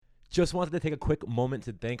Just wanted to take a quick moment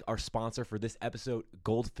to thank our sponsor for this episode,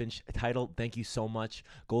 Goldfinch Title. Thank you so much.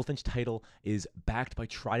 Goldfinch Title is backed by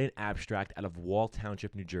Trident Abstract out of Wall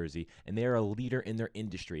Township, New Jersey, and they are a leader in their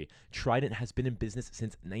industry. Trident has been in business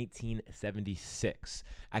since 1976.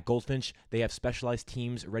 At Goldfinch, they have specialized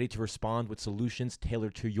teams ready to respond with solutions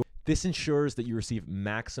tailored to your. This ensures that you receive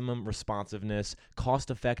maximum responsiveness,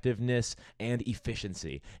 cost effectiveness, and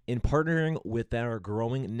efficiency. In partnering with their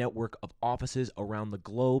growing network of offices around the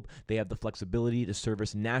globe, they have the flexibility to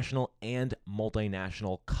service national and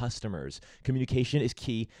multinational customers. Communication is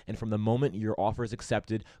key, and from the moment your offer is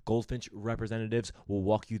accepted, Goldfinch representatives will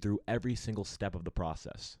walk you through every single step of the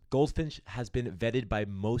process. Goldfinch has been vetted by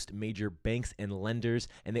most major banks and lenders,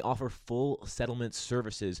 and they offer full settlement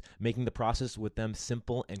services, making the process with them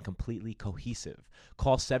simple and completely cohesive.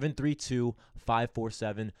 Call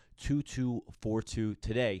 732-547-2242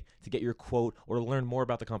 today to get your quote or to learn more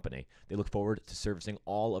about the company. They look forward to servicing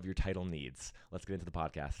all of your title needs. Let's get into the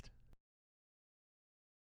podcast.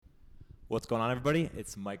 What's going on, everybody?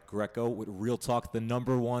 It's Mike Greco with Real Talk, the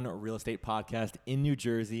 #1 real estate podcast in New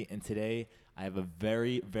Jersey. And today I have a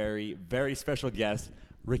very, very, very special guest,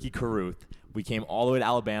 Ricky Carruth. We came all the way to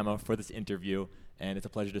Alabama for this interview. And it's a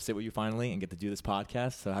pleasure to sit with you finally and get to do this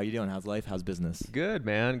podcast. So how you doing? How's life? How's business? Good,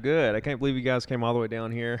 man. Good. I can't believe you guys came all the way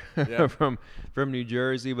down here from New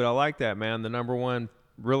Jersey. But I like that, man. The #1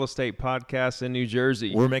 real estate podcast in New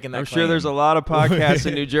Jersey. We're making that I'm claim. sure there's a lot of podcasts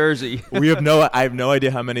in New Jersey. I have no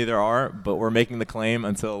idea how many there are, but we're making the claim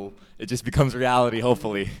until it just becomes reality,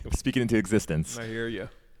 hopefully. Speaking into existence. I hear you.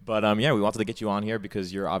 But we wanted to get you on here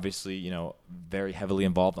because you're obviously, very heavily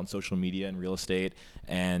involved on social media and real estate,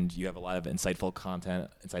 and you have a lot of insightful content,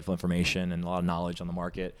 insightful information, and a lot of knowledge on the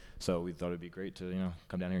market. So we thought it'd be great to,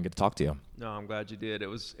 come down here and get to talk to you. No, I'm glad you did. It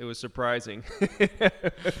was surprising.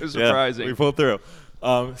 It was surprising. Yeah, we pulled through.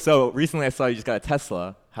 So recently I saw you just got a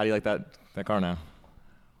Tesla. How do you like that car now?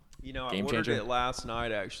 I ordered it last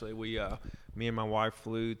night, actually. Me and my wife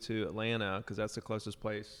flew to Atlanta because that's the closest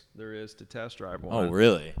place there is to test drive one. Oh,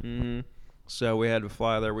 really? Mm-hmm. So we had to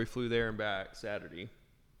fly there. We flew there and back Saturday.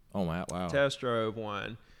 Oh, wow. Test drove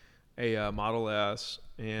one, a Model S,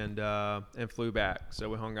 and flew back. So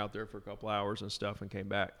we hung out there for a couple hours and stuff and came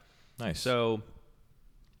back. Nice. So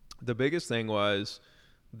the biggest thing was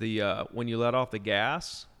when you let off the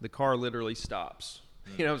gas, the car literally stops.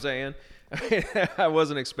 You know what I'm saying? I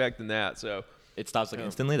wasn't expecting that, so... It stops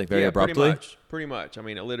instantly, very abruptly? Pretty much. I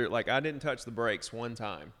mean, it literally, I didn't touch the brakes one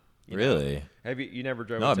time. Really? Have you never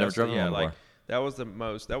drove No, a I've Tesla? never driven one before. That was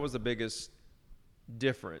the biggest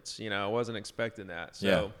difference. I wasn't expecting that. So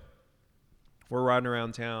yeah. We're riding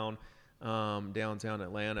around town, downtown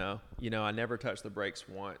Atlanta. I never touched the brakes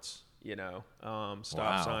once.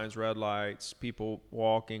 Stop signs, red lights, people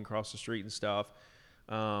walking across the street and stuff.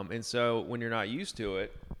 And so when you're not used to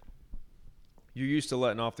it, you're used to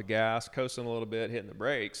letting off the gas, coasting a little bit, hitting the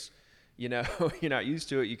brakes. You're not used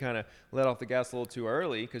to it. You kind of let off the gas a little too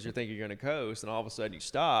early because you're thinking you're going to coast, and all of a sudden you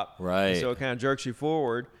stop. Right. And so it kind of jerks you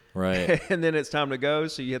forward. Right. And then it's time to go,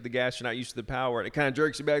 so you hit the gas. You're not used to the power, and it kind of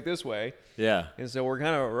jerks you back this way. Yeah. And so we're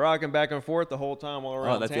kind of rocking back and forth the whole time all around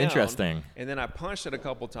town. Oh, that's interesting. And then I punched it a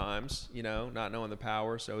couple times, not knowing the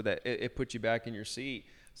power, so that it put you back in your seat.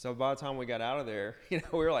 So by the time we got out of there, we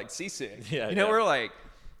were like seasick. Yeah. We were like,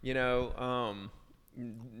 didn't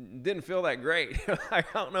feel that great. I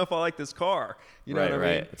don't know if I like this car. You know what I mean?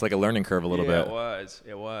 Right. It's like a learning curve a little bit.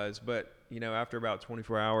 It was. But, after about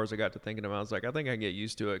 24 hours, I got to thinking about it. I was like, I think I can get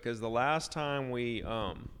used to it. Because the last time when we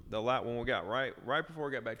got right before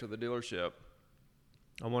we got back to the dealership,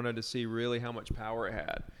 I wanted to see really how much power it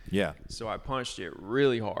had. Yeah. So I punched it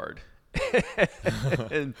really hard.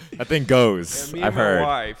 And that thing goes. And me I've and heard. my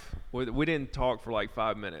wife, we didn't talk for like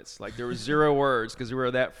 5 minutes. Like there was 0 words because we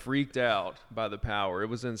were that freaked out by the power. It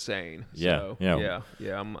was insane. Yeah, So,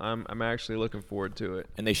 yeah. I'm actually looking forward to it.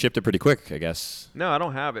 And they shipped it pretty quick, I guess. No, I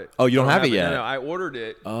don't have it. Oh, you don't have it yet? No, I ordered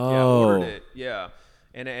it. Oh. Yeah, I ordered it. Yeah.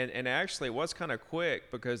 And actually, it was kind of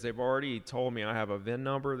quick because they've already told me I have a VIN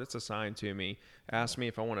number that's assigned to me. Asked me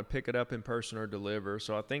if I want to pick it up in person or deliver.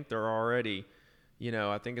 So I think they're already.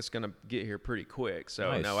 I think it's going to get here pretty quick.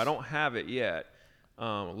 So, nice. No, I don't have it yet.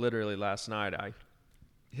 Literally last night I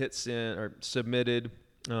hit send or submitted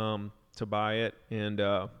to buy it. And,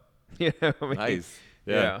 nice.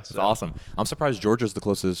 Yeah, it's awesome. I'm surprised Georgia's the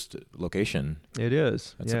closest location. It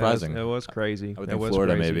is. That's surprising. It was crazy. I would think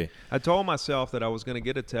Florida crazy. maybe. I told myself that I was going to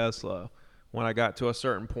get a Tesla when I got to a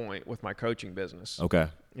certain point with my coaching business. Okay.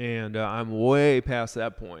 And I'm way past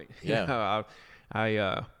that point. Yeah.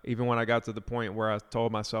 I even when I got to the point where I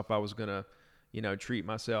told myself I was going to, treat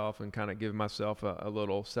myself and kind of give myself a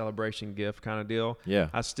little celebration gift kind of deal. Yeah.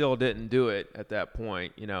 I still didn't do it at that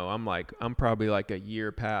point. I'm probably like a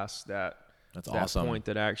year past that awesome. point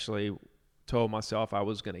that I actually told myself I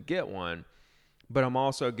was going to get one. But I'm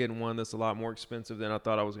also getting one that's a lot more expensive than I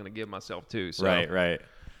thought I was going to give myself too. So. Right.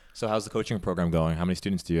 So how's the coaching program going? How many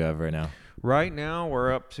students do you have right now? Right now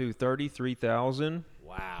we're up to 33,000.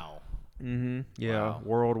 Wow. Mm-hmm. Yeah, Wow.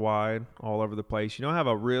 worldwide, all over the place. I have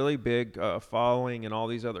a really big following in all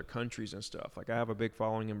these other countries and stuff. Like I have a big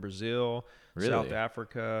following in Brazil, Really? South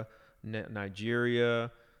Africa,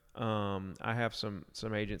 Nigeria. I have some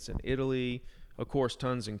agents in Italy, of course,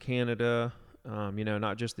 tons in Canada.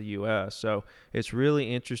 Not just the U.S. So it's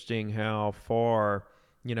really interesting how far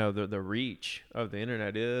the reach of the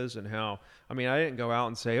internet is, and how I didn't go out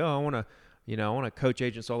and say, oh, I want to coach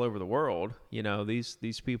agents all over the world.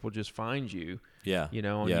 These people just find you. Yeah.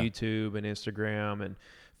 On YouTube and Instagram and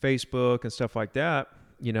Facebook and stuff like that.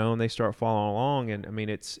 And they start following along, and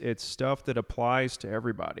it's stuff that applies to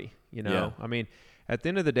everybody. Yeah. At the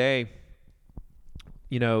end of the day,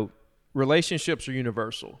 relationships are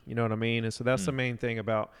universal. You know what I mean? And so that's the main thing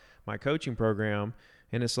about my coaching program.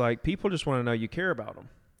 And it's like people just want to know you care about them.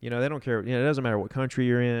 They don't care. It doesn't matter what country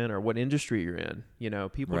you're in or what industry you're in.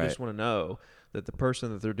 People Right. just want to know that the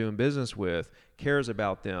person that they're doing business with cares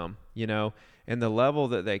about them, and the level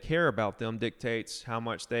that they care about them dictates how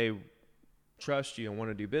much they trust you and want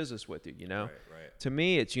to do business with you, Right. To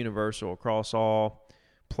me, it's universal across all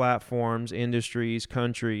platforms, industries,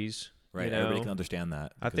 countries. Right. Everybody can understand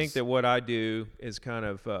that. I think that what I do is kind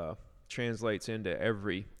of translates into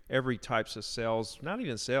every types of sales, not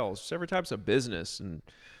even sales, just every types of business and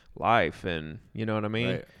life, and you know what I mean?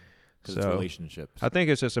 Right. Because it's relationships. I think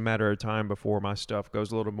it's just a matter of time before my stuff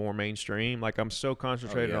goes a little more mainstream. Like I'm so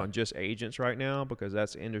concentrated on just agents right now because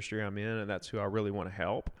that's the industry I'm in and that's who I really want to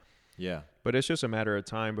help. Yeah. But it's just a matter of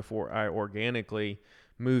time before I organically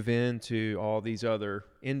move into all these other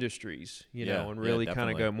industries, and really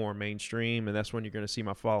kind of go more mainstream. And that's when you're going to see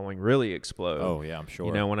my following really explode. Oh, yeah, I'm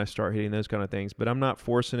sure. When I start hitting those kind of things. But I'm not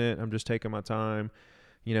forcing it. I'm just taking my time,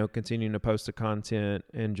 continuing to post the content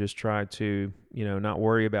and just try to, not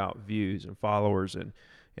worry about views and followers and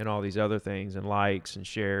all these other things and likes and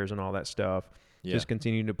shares and all that stuff. Yeah. Just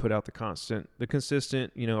continuing to put out the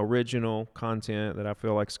consistent, original content that I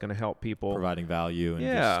feel like is going to help people. Providing value. And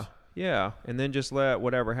Yeah. And then just let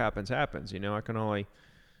whatever happens. I can only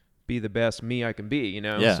be the best me I can be,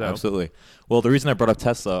 Yeah, So. Absolutely. Well, the reason I brought up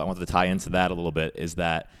Tesla, I wanted to tie into that a little bit, is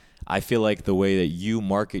that I feel like the way that you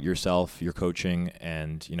market yourself, your coaching,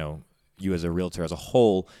 and, you as a realtor as a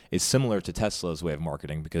whole is similar to Tesla's way of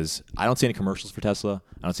marketing, because I don't see any commercials for Tesla.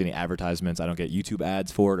 I don't see any advertisements. I don't get YouTube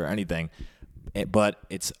ads for it or anything. But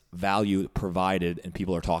it's value provided and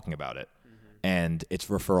people are talking about it. And it's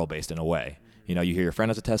referral based in a way. You hear your friend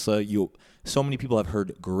has a Tesla. So many people have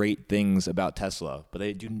heard great things about Tesla, but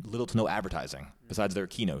they do little to no advertising besides their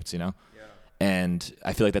keynotes, Yeah. And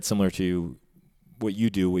I feel like that's similar to what you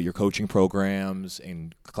do with your coaching programs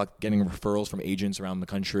and getting referrals from agents around the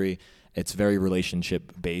country. It's very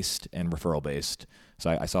relationship based and referral based.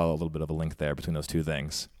 So I saw a little bit of a link there between those two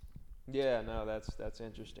things. Yeah, no, that's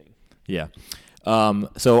interesting. Yeah.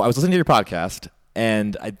 So I was listening to your podcast,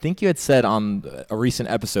 and I think you had said on a recent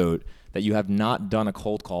episode that you have not done a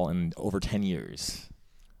cold call in over 10 years.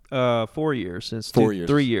 4 years. Since 4 years.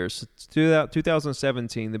 3 years. It's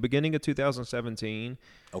 2017, the beginning of 2017.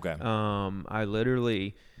 Okay. I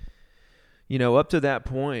literally, up to that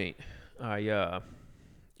point, I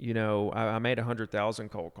made 100,000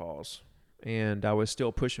 cold calls. And I was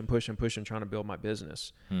still pushing, trying to build my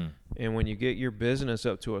business. And when you get your business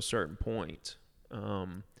up to a certain point,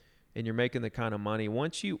 and you're making the kind of money,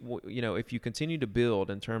 once if you continue to build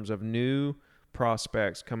in terms of new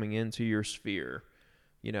prospects coming into your sphere,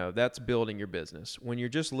 that's building your business. When you're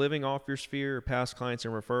just living off your sphere, past clients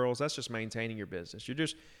and referrals, that's just maintaining your business.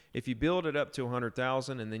 If you build it up to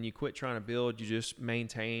 100,000 and then you quit trying to build, you just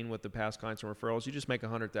maintain with the past clients and referrals, you just make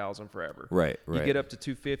 100,000 forever. Right. You get up to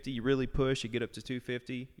 250, you really push, you get up to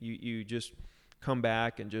 250, you just come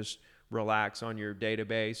back and just relax on your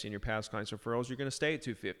database and your past clients and referrals, you're going to stay at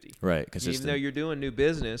 250. Right. Consistent. Even though you're doing new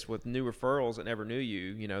business with new referrals that never knew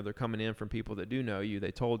you, they're coming in from people that do know you.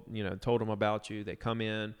 They told them about you. They come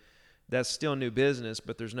in. That's still new business,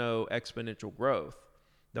 but there's no exponential growth.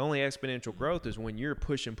 The only exponential growth is when you're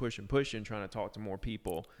pushing, trying to talk to more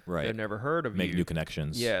people that have never heard of you. Make new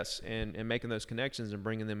connections. Yes, and making those connections and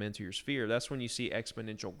bringing them into your sphere. That's when you see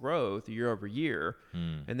exponential growth year over year.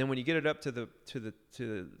 And then when you get it up to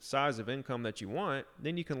the size of income that you want,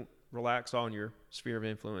 then you can relax on your sphere of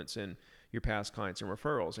influence and your past clients and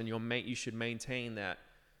referrals. And you should maintain that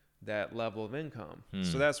that level of income.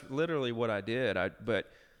 So that's literally what I did.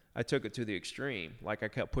 But I took it to the extreme. Like I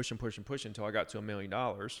kept pushing until I got to $1 million.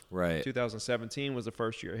 Right. 2017 was the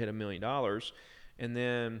first year I hit $1 million. And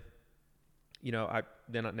then, you know,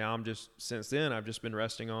 since then I've just been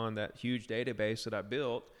resting on that huge database that I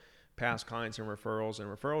built, past clients and referrals of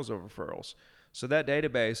referrals. So that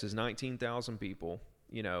database is 19,000 people.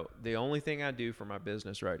 You know, the only thing I do for my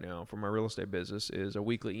business right now, for my real estate business, is a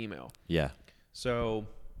weekly email. Yeah. So,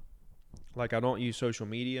 like, I don't use social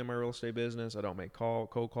media in my real estate business. I don't make cold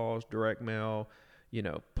calls, direct mail, you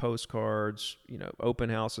know, postcards, you know, open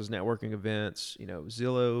houses, networking events, you know,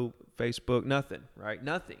 Zillow, Facebook, nothing, right?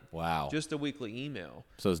 Nothing. Wow. Just a weekly email.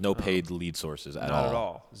 So there's no paid lead sources at all? Not at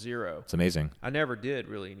all. Zero. It's amazing. I never did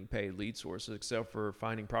really any paid lead sources except for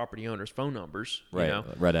finding property owners' phone numbers. Right. You know?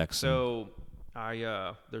 RedX. So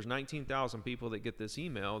there's 19,000 people that get this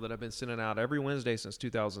email that I've been sending out every Wednesday since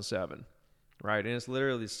 2007. Right. And it's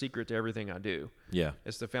literally the secret to everything I do. Yeah.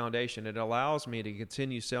 It's the foundation. It allows me to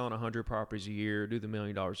continue selling 100 properties a year, do the $1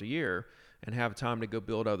 million a year, and have time to go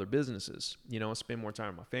build other businesses, you know, and spend more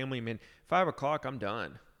time with my family. I mean, 5 o'clock, I'm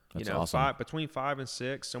done. That's you know, awesome. between 5 and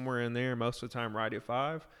 6, somewhere in there, most of the time right at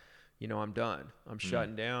 5, you know, I'm done. I'm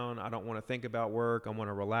shutting down. I don't want to think about work. I want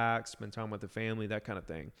to relax, spend time with the family, that kind of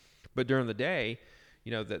thing. But during the day,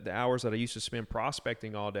 you know, the hours that I used to spend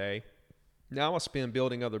prospecting all day, now I spend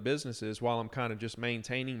building other businesses while I'm kind of just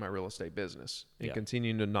maintaining my real estate business and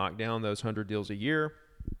continuing to knock down those 100 deals a year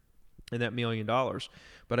and that $1 million.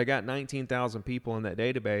 But I got 19,000 people in that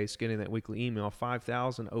database getting that weekly email,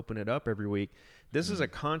 5,000 open it up every week. This is a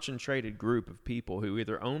concentrated group of people who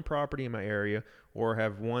either own property in my area or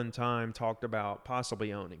have one time talked about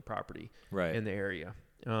possibly owning property in the area.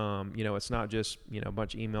 You know, it's not just, you know, a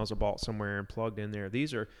bunch of emails I bought somewhere and plugged in there.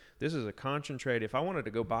 This is a concentrated, if I wanted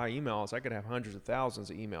to go buy emails, I could have hundreds of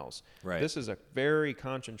thousands of emails. Right. This is a very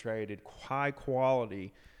concentrated, high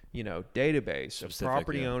quality, you know, database of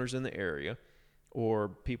property owners in the area or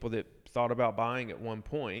people that thought about buying at one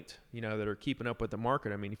point, you know, that are keeping up with the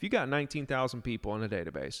market. I mean, if you got 19,000 people in a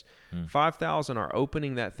database, 5,000 are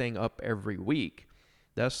opening that thing up every week.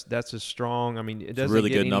 That's a strong, I mean, it doesn't really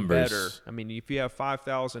get any numbers. Better. I mean, if you have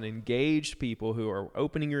 5,000 engaged people who are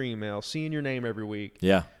opening your email, seeing your name every week,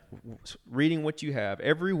 reading what you have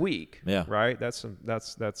every week, right? That's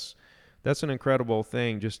an incredible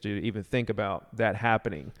thing just to even think about that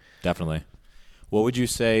happening. Definitely. What would you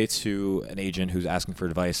say to an agent who's asking for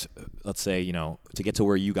advice? Let's say, you know, to get to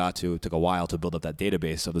where you got to, it took a while to build up that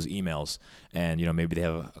database of those emails, and, you know, maybe they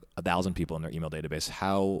have 1,000 people in their email database.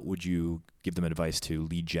 How would you give them advice to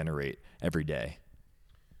lead generate every day?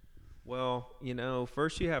 Well, you know,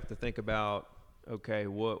 first you have to think about, okay,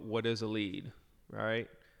 what is a lead, right?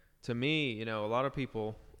 To me, you know, a lot of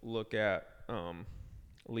people look at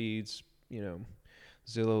leads, you know,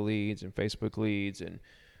 Zillow leads and Facebook leads and,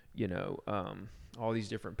 you know, all these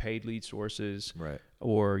different paid lead sources,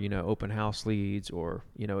 or, you know, open house leads, or,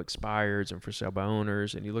 you know, expireds and for sale by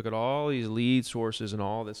owners. And you look at all these lead sources and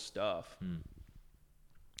all this stuff.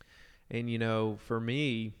 And, you know, for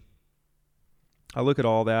me, I look at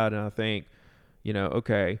all that and I think, you know,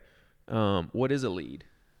 okay, what is a lead?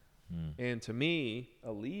 And to me,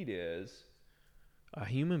 a lead is a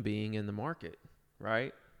human being in the market,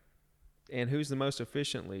 right? And who's the most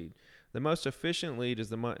efficient lead? The most efficient lead is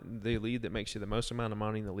the lead that makes you the most amount of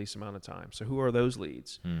money in the least amount of time. So who are those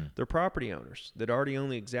leads? They're property owners that already own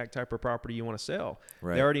the exact type of property you want to sell.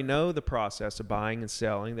 Right. They already know the process of buying and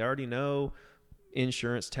selling. They already know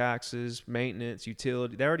insurance, taxes, maintenance,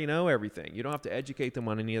 utility. They already know everything. You don't have to educate them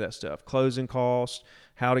on any of that stuff. Closing costs,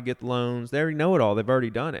 how to get loans. They already know it all. They've already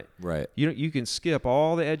done it. Right. You can skip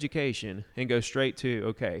all the education and go straight to,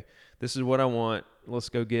 okay, this is what I want. Let's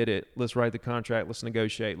go get it. Let's write the contract. Let's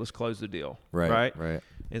negotiate. Let's close the deal. Right.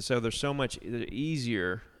 And so there's so much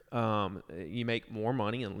easier. You make more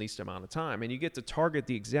money in the least amount of time, and you get to target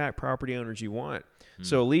the exact property owners you want.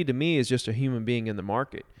 So a lead to me is just a human being in the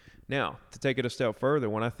market. Now, to take it a step further,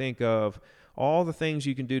 when I think of all the things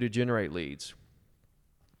you can do to generate leads,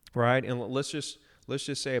 right? And let's just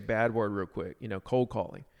say a bad word real quick, you know, cold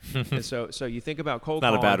calling. And so you think about cold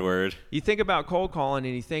calling. Not a bad word. You think about cold calling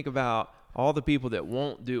and you think about all the people that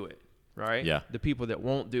won't do it, right? Yeah. The people that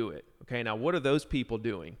won't do it. Okay, now what are those people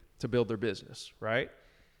doing to build their business, right?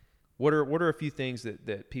 What are a few things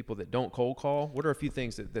that people that don't cold call, what are a few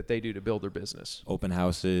things that they do to build their business? Open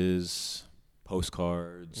houses,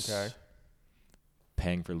 postcards,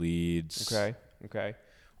 paying for leads. Okay.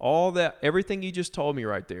 All that, everything you just told me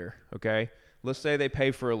right there, okay? Let's say they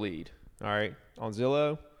pay for a lead, all right, on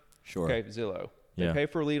Zillow. Sure. Okay, Zillow. They pay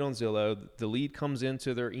for a lead on Zillow. The lead comes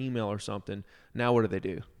into their email or something. Now what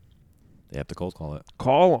do? They have to cold call it.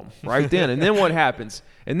 Call them right then. And then what happens?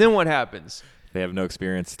 They have no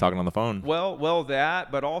experience talking on the phone. Well,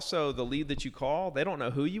 that, but also the lead that you call, they don't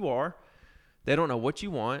know who you are. They don't know what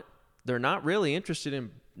you want. They're not really interested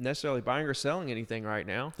in necessarily buying or selling anything right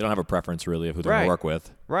now. They don't have a preference really of who they're going to work with.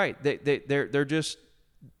 Right. They're just,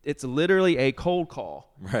 it's literally a cold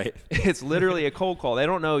call. Right. It's literally a cold call. They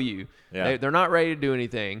don't know you. Yeah. They're not ready to do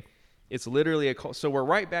anything. It's literally a call. So we're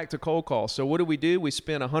right back to cold call. So what do? We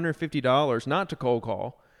spend $150 not to cold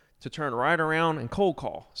call, to turn right around and cold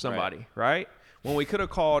call somebody, right? When we could have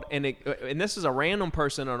called, and this is a random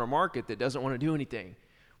person on our market that doesn't want to do anything.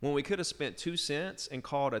 When we could have spent 2 cents and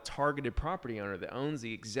called a targeted property owner that owns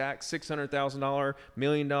the exact $600,000, $1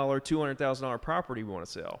 million, $200,000 property we want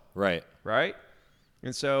to sell. Right. Right?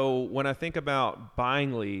 And so when I think about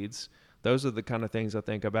buying leads, those are the kind of things I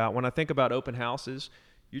think about. When I think about open houses,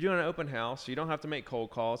 you're doing an open house, you don't have to make cold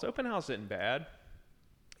calls. Open house isn't bad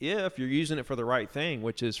if you're using it for the right thing,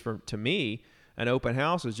 which is, to me, an open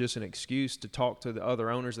house is just an excuse to talk to the other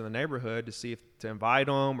owners in the neighborhood to see if to invite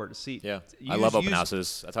them or to see. Yeah, I love open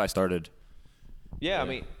houses. That's how I started. Yeah, I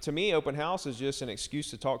mean, to me, open house is just an excuse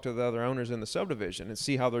to talk to the other owners in the subdivision and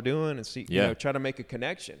see how they're doing and see, try to make a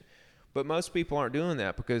connection. But most people aren't doing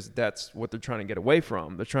that because that's what they're trying to get away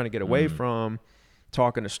from. They're trying to get away from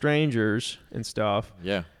talking to strangers and stuff.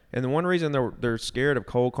 Yeah. And the one reason they're scared of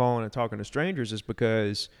cold calling and talking to strangers is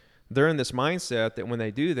because they're in this mindset that when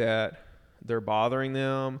they do that, they're bothering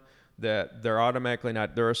them, that they're automatically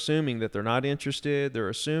not, they're assuming that they're not interested. They're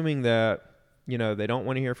assuming that, they don't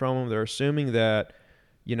want to hear from them. They're assuming that,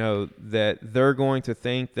 that they're going to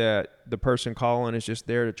think that the person calling is just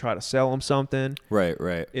there to try to sell them something. Right.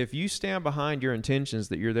 If you stand behind your intentions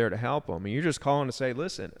that you're there to help them and you're just calling to say,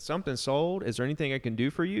 listen, something sold. Is there anything I can do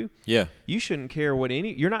for you? Yeah. You shouldn't care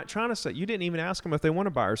you're not trying to say, you didn't even ask them if they want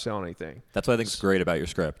to buy or sell anything. That's what I think is great about your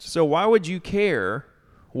script. So why would you care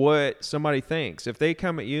what somebody thinks? If they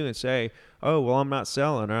come at you and say, oh, well, I'm not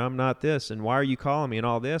selling or I'm not this, and why are you calling me and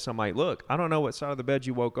all this? I'm like, look, I don't know what side of the bed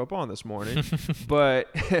you woke up on this morning, but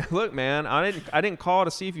look, man, I didn't call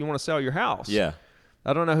to see if you want to sell your house. Yeah.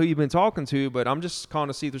 I don't know who you've been talking to, but I'm just calling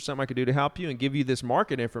to see if there's something I could do to help you and give you this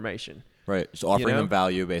market information. Right. Just offering them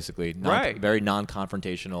value, basically. Very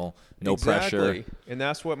non-confrontational, no pressure. And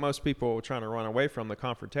that's what most people are trying to run away from, the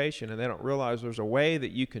confrontation, and they don't realize there's a way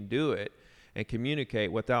that you can do it and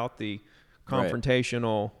communicate without the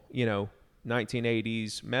confrontational,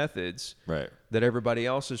 1980s methods that everybody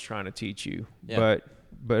else is trying to teach you. Yeah.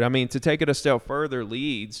 But I mean, to take it a step further,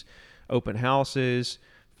 leads, open houses,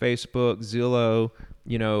 Facebook, Zillow,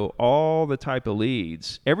 all the type of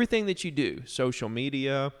leads, everything that you do, social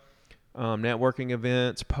media, networking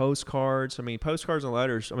events, postcards. I mean, postcards and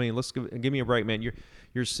letters. I mean, give me a break, man.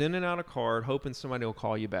 You're sending out a card hoping somebody will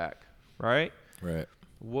call you back, right? Right.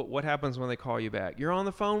 What happens when they call you back? You're on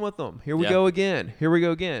the phone with them. Here we go again.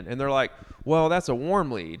 And they're like, well, that's a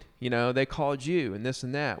warm lead. They called you and this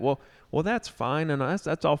and that. Well, that's fine. And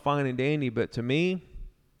that's all fine and dandy. But to me,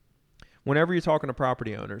 whenever you're talking to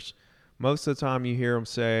property owners, most of the time you hear them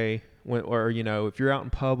say, if you're out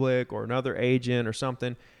in public or another agent or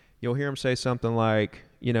something, you'll hear them say something like,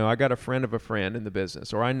 I got a friend of a friend in the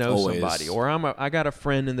business, or I know somebody, or I got a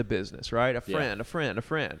friend in the business, right? A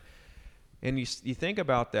friend. And you think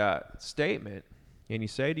about that statement and you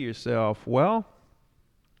say to yourself, well,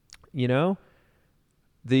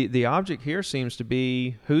 the object here seems to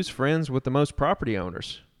be who's friends with the most property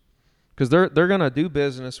owners, because they're going to do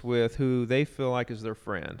business with who they feel like is their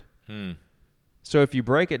friend. So if you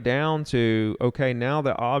break it down to, okay, now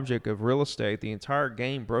the object of real estate, the entire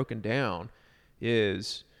game broken down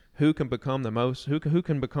is who can become who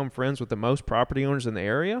can become friends with the most property owners in the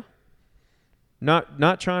area.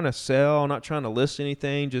 Not trying to sell, not trying to list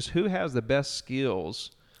anything, just who has the best skills.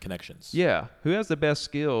 Connections. Yeah. Who has the best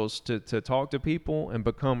skills to talk to people and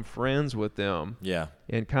become friends with them. Yeah.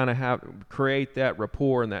 And kind of create that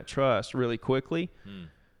rapport and that trust really quickly.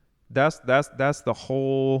 That's the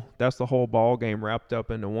whole ball game wrapped up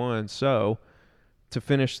into one. So to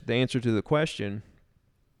finish the answer to the question,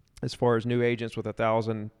 as far as new agents with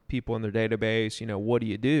 1,000 people in their database, what do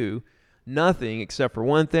you do? Nothing except for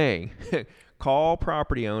one thing. Call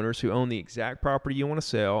property owners who own the exact property you want to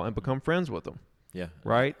sell and become friends with them. Yeah.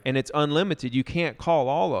 Right? And it's unlimited. You can't call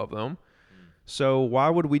all of them. So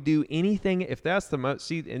why would we do anything if that's the most?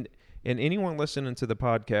 See, and anyone listening to the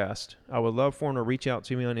podcast, I would love for them to reach out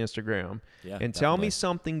to me on Instagram and tell me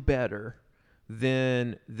something better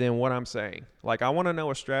than what I'm saying. Like, I want to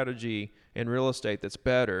know a strategy in real estate that's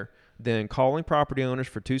better than calling property owners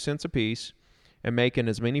for 2 cents a piece and making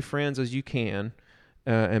as many friends as you can,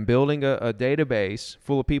 and building a database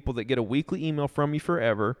full of people that get a weekly email from you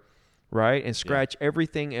forever, right? And scratch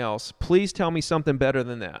everything else. Please tell me something better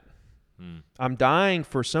than that. I'm dying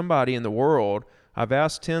for somebody in the world. I've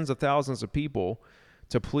asked tens of thousands of people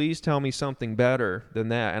to please tell me something better than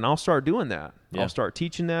that. And I'll start doing that. I'll start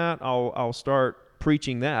teaching that. I'll start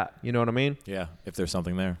preaching that. You know what I mean? Yeah. If there's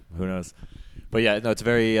something there, who knows? But yeah, no, it's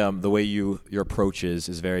very, the way your approach is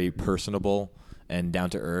very personable and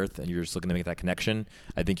down to earth, and you're just looking to make that connection.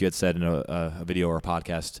 I think you had said in a video or a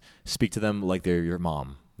podcast, speak to them like they're your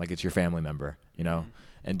mom, like it's your family member, you know?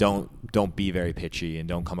 And don't be very pitchy, and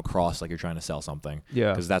don't come across like you're trying to sell something.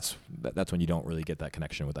 Yeah. Because that's when you don't really get that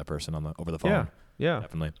connection with that person over the phone. Yeah. Yeah.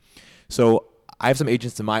 Definitely. So I have some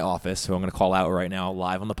agents in my office who I'm going to call out right now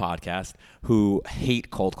live on the podcast who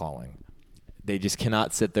hate cold calling. They just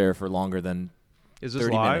cannot sit there for longer than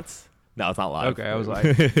 30 minutes. No, it's not live. Okay, I was like,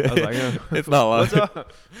 it's not live. What's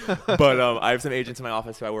up? But I have some agents in my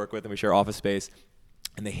office who I work with, and we share office space,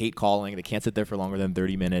 and they hate calling. They can't sit there for longer than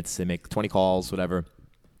 30 minutes. They make 20 calls, whatever,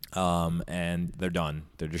 and they're done.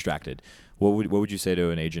 They're distracted. What would you say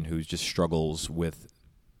to an agent who just struggles with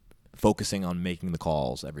focusing on making the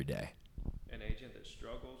calls every day? An agent that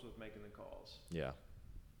struggles with making the calls. Yeah.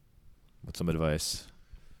 What's some advice?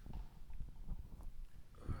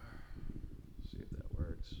 See if that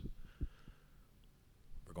works.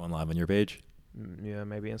 We're going live on your page? Yeah,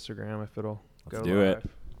 maybe Instagram if it'll Let's go do live. it.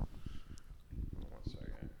 1 second.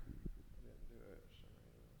 I didn't do it.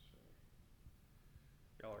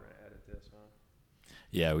 Y'all are going to edit this, huh?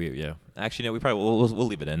 Yeah. Actually, no, we probably we'll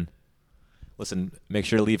leave it in. Listen, make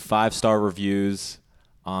sure to leave 5-star reviews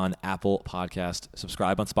on Apple Podcast,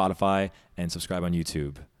 subscribe on Spotify, and subscribe on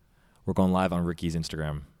YouTube. We're going live on Ricky's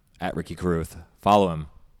Instagram, @RickyCaruth. Follow him.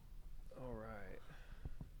 All right.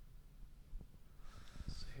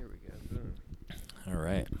 So here we go. Boom. All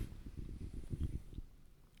right.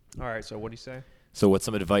 All right, so what do you say? So what's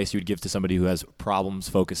some advice you would give to somebody who has problems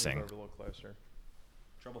focusing? Move over a little closer.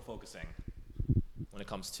 Trouble focusing when it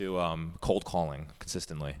comes to cold calling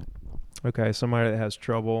consistently. Okay, somebody that has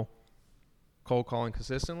trouble cold calling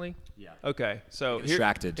consistently? Yeah. Okay, so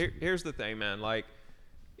Distracted. Here's the thing, man. Like,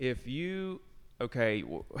 if you, I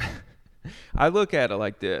look at it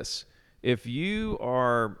like this. If you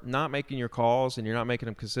are not making your calls and you're not making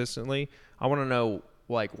them consistently, I want to know,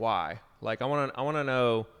 like, why. Like, I want to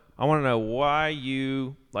know why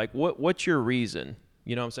you, like, what's your reason?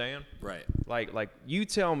 You know what I'm saying? Right. Like you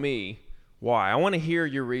tell me why. I want to hear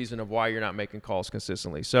your reason of why you're not making calls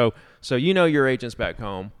consistently. So you know your agents back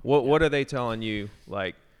home. What are they telling you,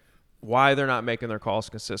 like, why they're not making their calls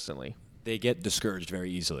consistently? They get discouraged very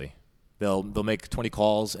easily. They'll make 20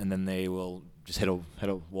 calls and then they will just hit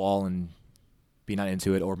a wall and be not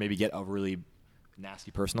into it, or maybe get a really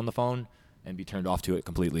nasty person on the phone and be turned off to it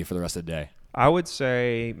completely for the rest of the day. I would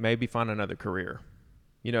say maybe find another career.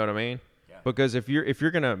 You know what I mean? Yeah. Because if you're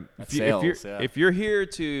here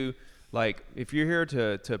to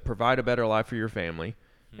provide a better life for your family,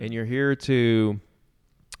 and you're here to,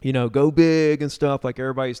 go big and stuff like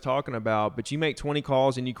everybody's talking about, but you make 20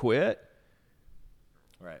 calls and you quit.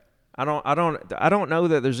 Right. I don't know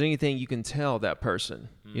that there's anything you can tell that person.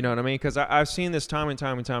 You know what I mean? Because I've seen this time and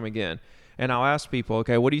time and time again. And I'll ask people,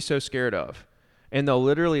 okay, what are you so scared of? And they'll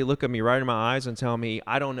literally look at me right in my eyes and tell me,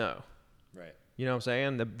 I don't know. Right. You know what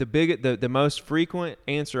I'm saying? The most frequent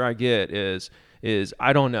answer I get is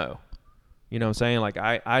I don't know. You know what I'm saying? Like,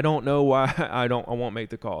 I don't know why I won't make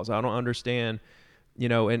the calls. I don't understand,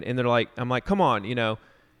 and they're like, I'm like, come on,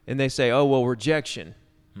 and they say, oh, well, rejection.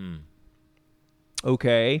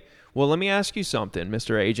 Okay. Well, let me ask you something,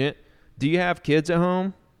 Mr. Agent. Do you have kids at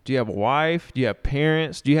home? Do you have a wife? Do you have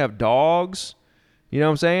parents? Do you have dogs? You know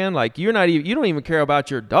what I'm saying? Like, you don't even care about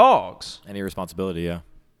your dogs. Any responsibility, yeah.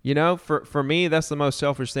 For me, that's the most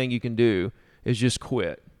selfish thing you can do is just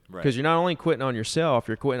quit. Right. Because you're not only quitting on yourself,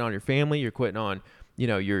 you're quitting on your family, you're quitting on,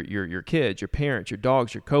 your kids, your parents, your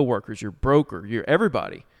dogs, your coworkers, your broker, your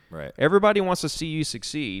everybody. Right. Everybody wants to see you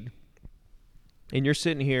succeed, and you're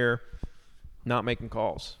sitting here not making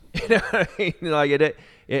calls. You know what I mean? Like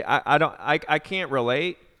I can't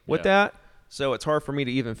relate with that. So it's hard for me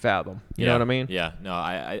to even fathom. You know what I mean? Yeah. No,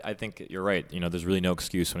 I think you're right. There's really no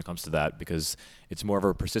excuse when it comes to that, because it's more of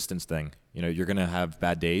a persistence thing. You're going to have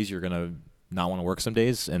bad days. You're going to not want to work some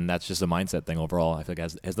days, and that's just a mindset thing overall. I feel like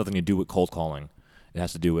it has nothing to do with cold calling. It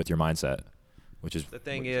has to do with your mindset, which is the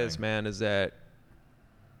thing is, man, is that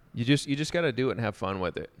you just got to do it and have fun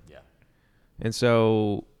with it. Yeah. And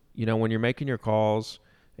so, when you're making your calls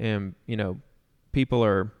and, people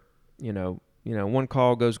are, one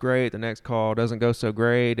call goes great, the next call doesn't go so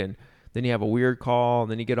great, and then you have a weird call,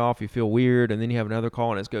 and then you get off, you feel weird, and then you have another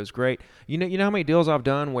call and it goes great. You know how many deals I've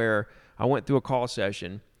done where I went through a call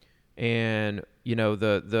session and,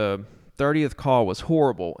 the 30th call was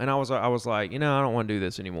horrible. And I was like, I don't want to do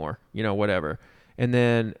this anymore, whatever. And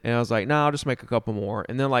I was like, I'll just make a couple more.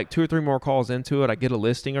 And then like 2 or 3 more calls into it, I get a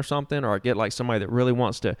listing or something, or I get like somebody that really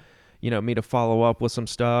wants to, me to follow up with some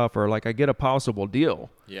stuff, or like I get a possible deal.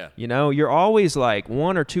 Yeah. You're always like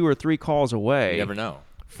 1 or 2 or 3 calls away. You never know.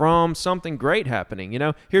 From something great happening.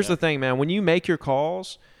 Here's the thing, man. When you make your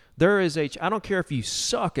calls, I don't care if you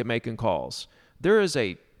suck at making calls, there is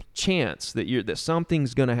a chance that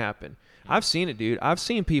something's going to happen. I've seen it, dude. I've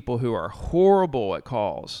seen people who are horrible at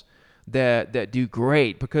calls that do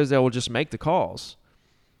great because they will just make the calls.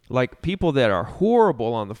 Like people that are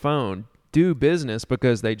horrible on the phone do business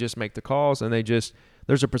because they just make the calls, and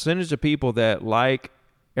there's a percentage of people that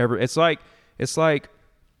it's like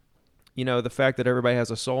the fact that everybody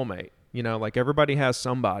has a soulmate, like everybody has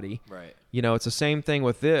somebody. Right. It's the same thing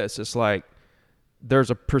with this. It's like there's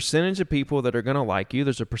a percentage of people that are going to like you.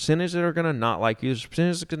 There's a percentage that are going to not like you. There's a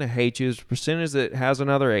percentage that's going to hate you. There's a percentage that has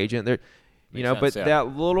another agent.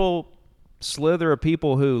 That little slither of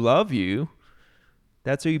people who love you,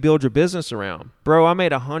 that's who you build your business around. Bro, I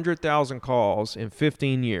made 100,000 calls in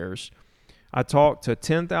 15 years. I talked to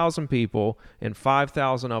 10,000 people, and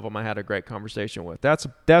 5,000 of them I had a great conversation with. That's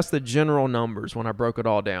the general numbers when I broke it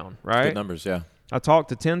all down, right? Good numbers, yeah. I talked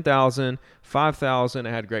to 10,000, 5,000 I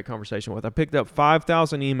had a great conversation with. I picked up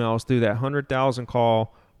 5,000 emails through that 100,000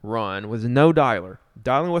 call run with no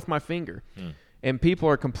dialing with my finger. And people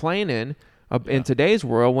are complaining in today's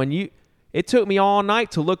world it took me all night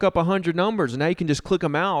to look up 100 numbers, and now you can just click a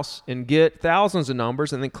mouse and get thousands of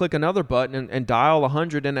numbers and then click another button and dial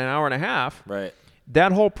 100 in an hour and a half. Right.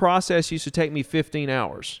 That whole process used to take me 15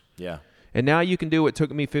 hours. Yeah. And now you can do what took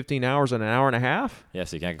me 15 hours in an hour and a half.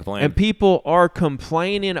 Yes, you can't complain. And people are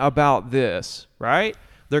complaining about this, right?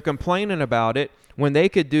 They're complaining about it when they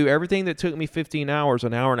could do everything that took me 15 hours,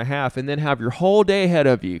 an hour and a half, and then have your whole day ahead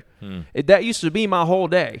of you. That used to be my whole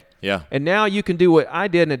day. Yeah. And now you can do what I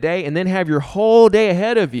did in a day and then have your whole day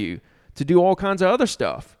ahead of you to do all kinds of other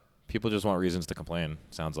stuff. People just want reasons to complain,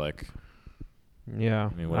 sounds like. Yeah.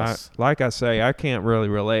 I mean, what else? Like I say, I can't really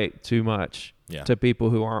relate too much to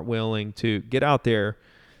people who aren't willing to get out there.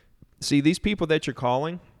 See, these people that you're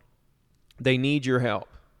calling, they need your help.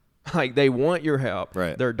 Like they want your help.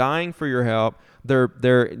 Right. They're dying for your help.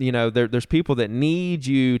 There's people that need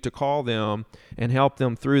you to call them and help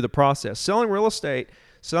them through the process.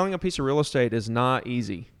 Selling a piece of real estate is not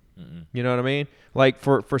easy. You know what I mean? Like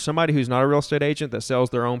for somebody who's not a real estate agent that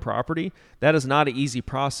sells their own property, that is not an easy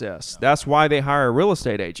process. No. That's why they hire a real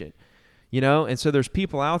estate agent. And so there's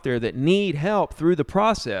people out there that need help through the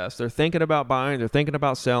process. They're thinking about buying, they're thinking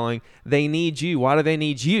about selling. They need you. Why do they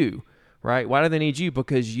need you? Right? Why do they need you?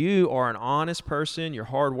 Because you are an honest person. You're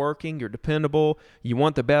hardworking. You're dependable. You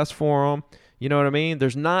want the best for them. You know what I mean?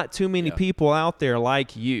 There's not too many people out there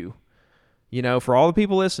like you. For all the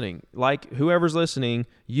people listening, like whoever's listening,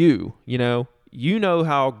 you know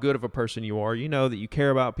how good of a person you are. You know that you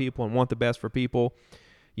care about people and want the best for people.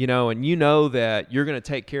 And you know that you're going to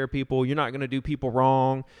take care of people. You're not going to do people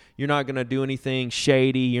wrong. You're not going to do anything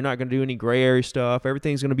shady. You're not going to do any gray area stuff.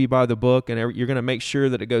 Everything's going to be by the book, and you're going to make sure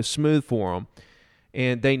that it goes smooth for them.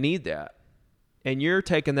 And they need that. And you're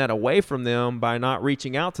taking that away from them by not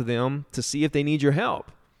reaching out to them to see if they need your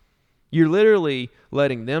help. You're literally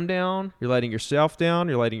letting them down. You're letting yourself down.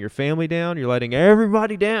 You're letting your family down. You're letting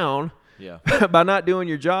everybody down by not doing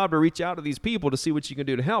your job to reach out to these people to see what you can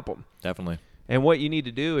do to help them. Definitely. And what you need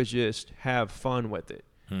to do is just have fun with it.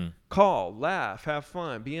 Call, laugh, have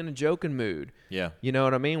fun, be in a joking mood. Yeah. You know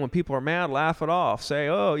what I mean? When people are mad, laugh it off. Say,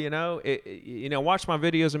 watch my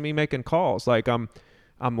videos of me making calls. Like I'm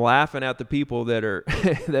laughing at the people that are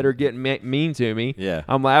that are getting mean to me. Yeah.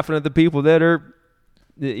 I'm laughing at the people that are,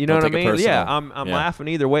 you know what I mean? Yeah. I'm laughing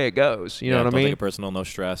either way it goes. You know what I mean? Don't take it personal, no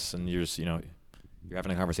stress, and you're just, you're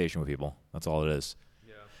having a conversation with people. That's all it is.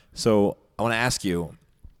 Yeah. So I want to ask you,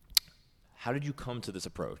 how did you come to this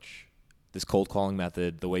approach, this cold calling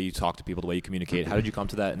method, the way you talk to people, the way you communicate? How did you come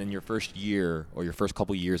to that? And in your first year or your first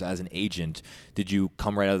couple years as an agent, did you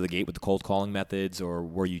come right out of the gate with the cold calling methods, or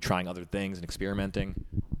were you trying other things and experimenting?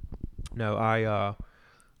 No,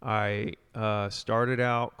 I started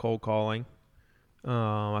out cold calling.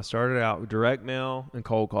 I started out with direct mail and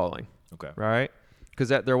cold calling. Okay. Right? Because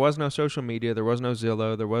there was no social media. There was no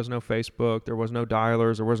Zillow. There was no Facebook. There was no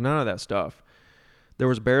dialers. There was none of that stuff. There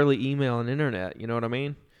was barely email and internet. You know what I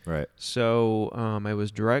mean? Right. So it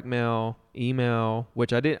was direct mail, email,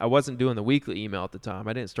 which I wasn't doing the weekly email at the time.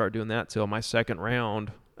 I didn't start doing that till my second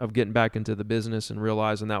round of getting back into the business and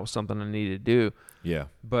realizing that was something I needed to do. Yeah.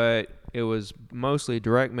 But it was mostly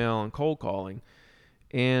direct mail and cold calling.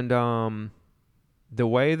 And the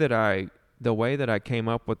way that I the way that I came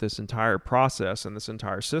up with this entire process and this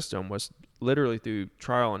entire system was literally through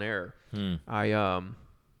trial and error. It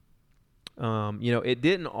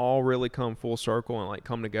didn't all really come full circle and like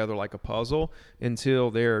come together like a puzzle until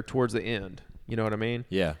there towards the end. You know what I mean?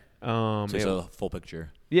 Yeah. So it's a full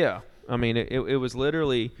picture. Yeah. I mean, it was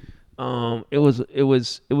literally, it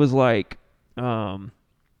was like, let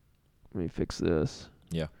me fix this.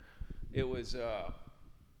 Yeah. It was,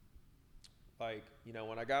 like,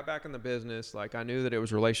 when I got back in the business, like I knew that it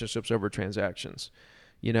was relationships over transactions,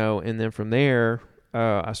 and then from there,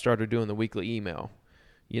 I started doing the weekly email,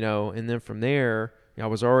 and then from there, I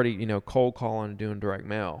was already, cold calling and doing direct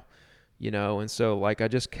mail, and so like I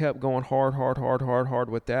just kept going hard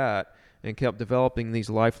with that and kept developing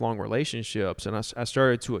these lifelong relationships. And I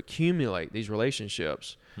started to accumulate these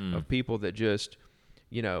relationships of people that just,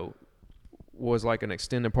 was like an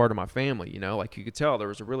extended part of my family, like you could tell there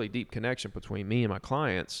was a really deep connection between me and my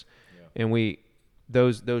clients. Yeah. And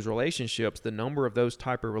those relationships, the number of those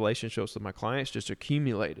type of relationships with my clients just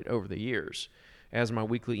accumulated over the years as my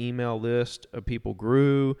weekly email list of people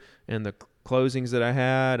grew and the closings that I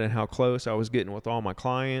had and how close I was getting with all my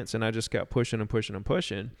clients. And I just kept pushing and pushing and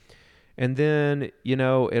pushing. And then,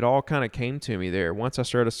 it all kind of came to me there. Once I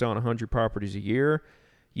started selling 100 properties a year,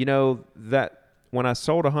 that when I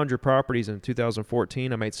sold 100 properties in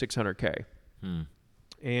 2014, I made $600K.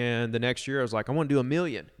 And the next year I was like, I want to do $1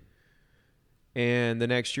 million. And the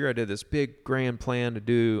next year I did this big grand plan to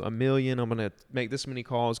do $1 million. I'm going to make this many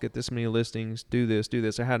calls, get this many listings, do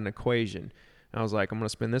this. I had an equation. I was like, I'm going to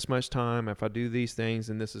spend this much time. If I do these things,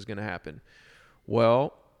 then this is going to happen.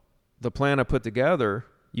 Well, the plan I put together,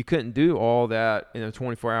 you couldn't do all that in a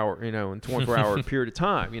 24-hour period of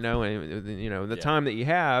time, and the time that you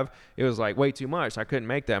have, it was like way too much. I couldn't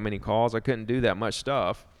make that many calls. I couldn't do that much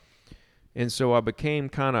stuff. And so I became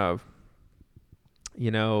kind of,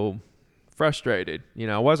 frustrated.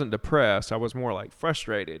 I wasn't depressed. I was more like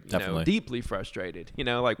frustrated, deeply frustrated,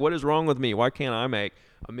 like what is wrong with me? Why can't I make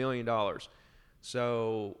 $1 million?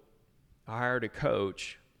 So I hired a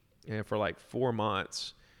coach and for like 4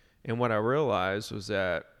 months. And what I realized was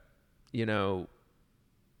that,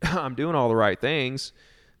 I'm doing all the right things.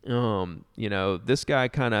 This guy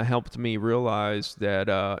kind of helped me realize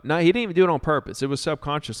that, no, he didn't even do it on purpose. It was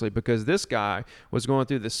subconsciously because this guy was going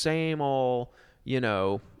through the same old,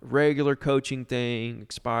 regular coaching thing,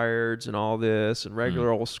 expireds and all this and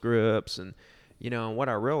regular old scripts. And, and what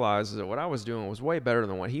I realized is that what I was doing was way better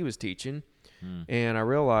than what he was teaching. And I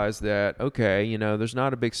realized that, okay, there's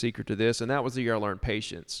not a big secret to this. And that was the year I learned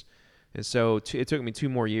patience. And so it took me 2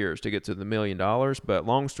 more years to get to the $1 million. But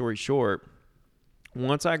long story short,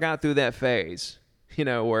 once I got through that phase,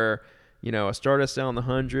 where, I started selling the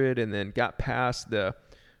 100 and then got past the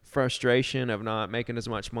frustration of not making as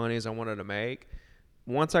much money as I wanted to make.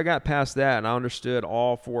 Once I got past that and I understood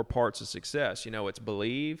all 4 parts of success, it's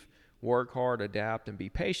believe, work hard, adapt, and be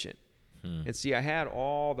patient. And see, I had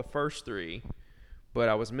all the first 3, but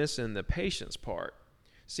I was missing the patience part.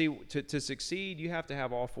 See, to succeed, you have to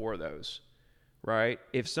have all 4 of those, right?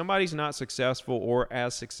 If somebody's not successful or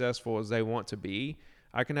as successful as they want to be,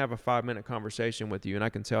 I can have a 5-minute conversation with you and I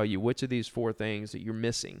can tell you which of these 4 things that you're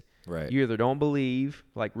missing. Right. You either don't believe,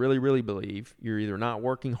 like really, really believe. You're either not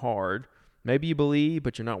working hard. Maybe you believe,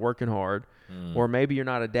 but you're not working hard. Or maybe you're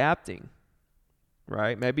not adapting,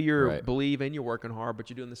 right? Maybe you believe and you're working hard, but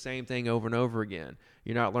you're doing the same thing over and over again.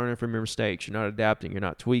 You're not learning from your mistakes. You're not adapting. You're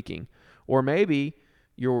not tweaking. Or maybe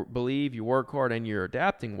you believe, you work hard, and you're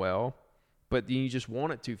adapting well, but you just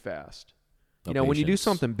want it too fast. When you do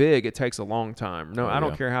something big, it takes a long time. I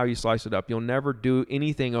don't care how you slice it up. You'll never do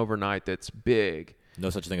anything overnight that's big. No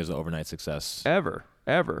such thing as an overnight success. Ever.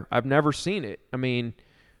 I've never seen it.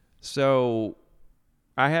 So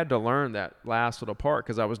I had to learn that last little part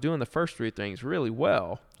because I was doing the first 3 things really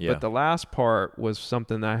well. Yeah. But the last part was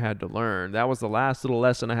something that I had to learn. That was the last little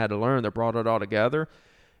lesson I had to learn that brought it all together.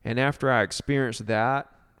 And after I experienced that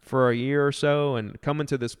for a year or so and coming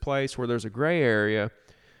to this place where there's a gray area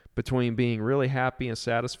between being really happy and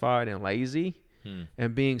satisfied and lazy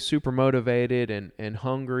and being super motivated and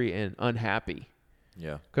hungry and unhappy.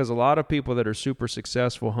 Yeah. Because a lot of people that are super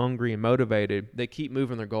successful, hungry, and motivated, they keep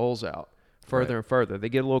moving their goals out further and further. They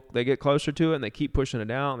get closer to it and they keep pushing it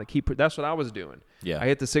out and that's what I was doing. Yeah. I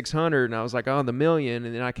hit the 600 and I was like, oh, the $1 million,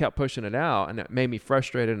 and then I kept pushing it out and it made me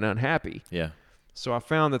frustrated and unhappy. Yeah. So I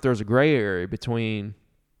found that there's a gray area between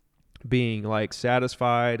being like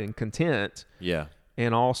satisfied and content. Yeah.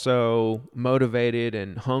 And also motivated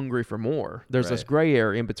and hungry for more. There's this gray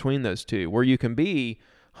area in between those two where you can be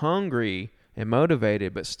hungry and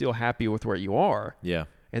motivated but still happy with where you are. Yeah.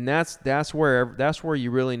 And that's where you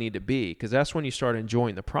really need to be, because that's when you start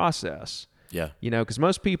enjoying the process. Yeah. Because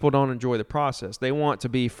most people don't enjoy the process. They want to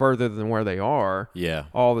be further than where they are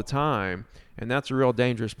all the time. And that's a real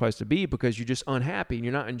dangerous place to be because you're just unhappy and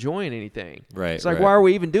you're not enjoying anything. Right. It's like, why are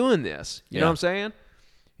we even doing this? You know what I'm saying?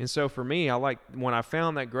 And so for me, when I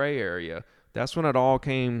found that gray area, that's when it all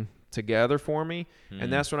came together for me.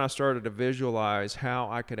 And that's when I started to visualize how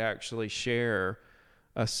I could actually share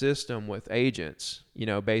a system with agents,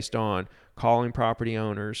 based on calling property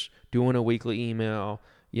owners, doing a weekly email,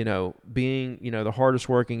 being, the hardest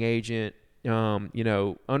working agent,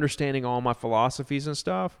 understanding all my philosophies and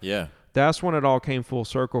stuff. Yeah. That's when it all came full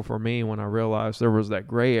circle for me, when I realized there was that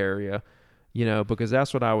gray area, because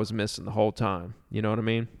that's what I was missing the whole time. You know what I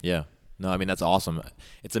mean? Yeah. No, I mean, that's awesome.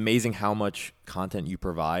 It's amazing how much content you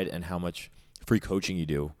provide and how much free coaching you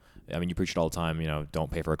do. I mean, you preach it all the time,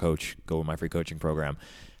 don't pay for a coach, go with my free coaching program.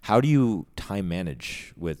 How do you time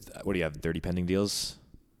manage with, what do you have, 30 pending deals?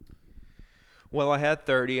 Well, I had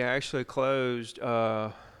 30. I actually closed,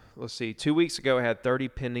 2 weeks ago I had 30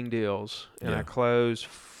 pending deals, and I closed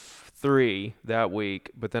 3 that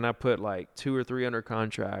week, but then I put like 2 or 3 under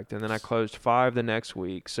contract, and then I closed 5 the next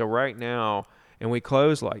week. So right now, and we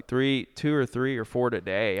closed like 2 or 3 or 4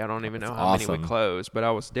 today. I don't even know how many we closed, but I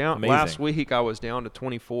was down last week. I was down to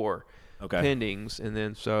 24 pendings, and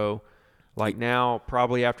then so like now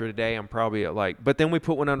probably after today I'm probably at but then we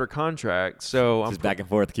put one under contract, so I'm back and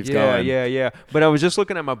forth, keeps going. Yeah. But I was just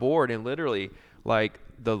looking at my board, and literally like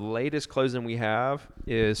the latest closing we have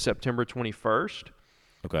is September 21st.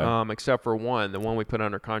 Okay. Except for the one we put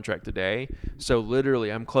under contract today. So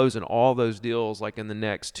literally I'm closing all those deals like in the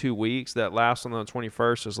next 2 weeks. That last one on the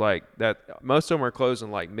 21st is like that. Most of them are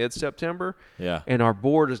closing like mid-September. Yeah. And our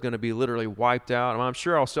board is going to be literally wiped out. I'm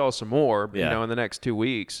sure I'll sell some more, in the next 2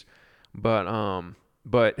 weeks.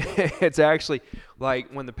 But it's actually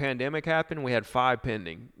like when the pandemic happened, we had 5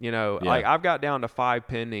 pending, like I've got down to 5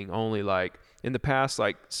 pending only like in the past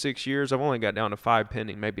 6 years. I've only got down to 5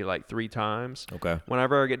 pending maybe like 3 times. Okay.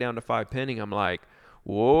 Whenever I get down to 5 pending, I'm like,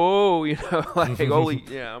 whoa, like holy,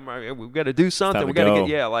 I'm like, we've got to do something. We got to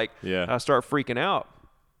get, I start freaking out.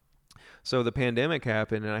 So the pandemic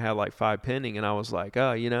happened, and I had like 5 pending, and I was like,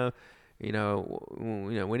 oh, we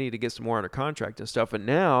need to get some more under contract and stuff. And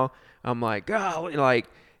now I'm like, golly,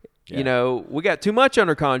 we got too much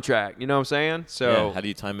under contract. You know what I'm saying? So how do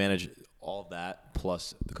you time manage all of that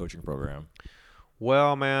plus the coaching program?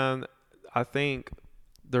 Well, man, I think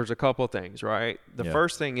there's a couple of things, right? The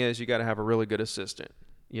first thing is you got to have a really good assistant.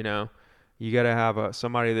 You got to have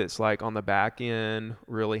somebody that's like on the back end,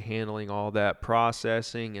 really handling all that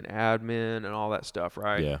processing and admin and all that stuff,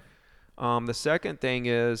 right? Yeah. The second thing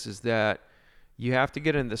is that you have to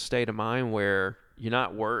get in the state of mind where you're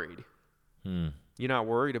not worried. You're not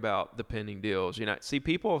worried about the pending deals. See,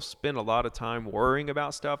 people spend a lot of time worrying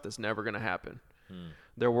about stuff that's never going to happen.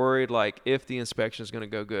 They're worried like if the inspection is going to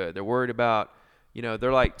go good. They're worried about,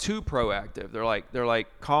 they're like too proactive. They're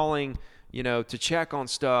like calling, to check on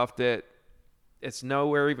stuff that it's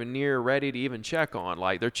nowhere even near ready to even check on.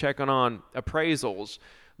 Like they're checking on appraisals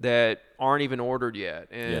that aren't even ordered yet,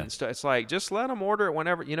 and it's like just let them order it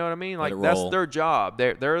whenever. You know what I mean? Like that's their job.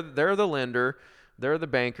 They're the lender. They're the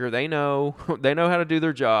banker. They know how to do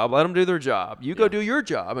their job. Let them do their job. You go do your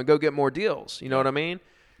job and go get more deals. You know what I mean?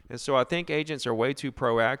 And so I think agents are way too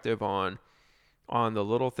proactive on the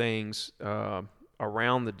little things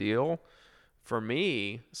around the deal. For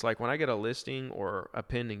me, it's like when I get a listing or a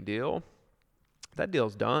pending deal, that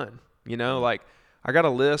deal's done. Like I got a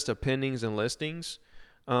list of pendings and listings.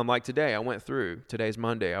 Like today, today's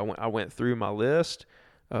Monday. I went through my list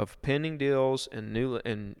of pending deals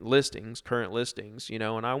and listings, current listings,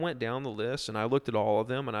 and I went down the list and I looked at all of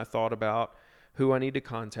them and I thought about who I need to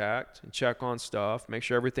contact and check on stuff, make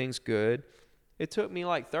sure everything's good. It took me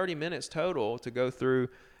like 30 minutes total to go through.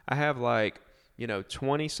 I have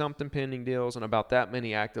 20 something pending deals and about that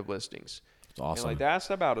many active listings. That's awesome. And that's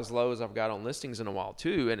about as low as I've got on listings in a while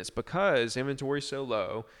too. And it's because inventory's so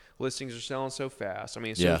low, listings are selling so fast. I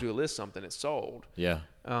mean, as soon as we list something, it's sold. Yeah.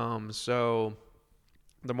 So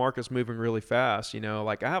the market's moving really fast.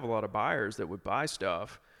 Like I have a lot of buyers that would buy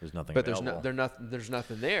stuff. There's nothing. But there's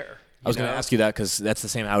nothing there. I was going to ask you that because that's the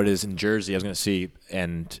same how it is in Jersey. I was going to see,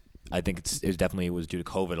 and I think it definitely was due to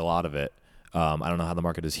COVID. A lot of it. I don't know how the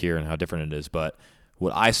market is here and how different it is, but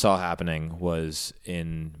what I saw happening was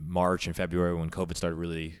in March and February when COVID started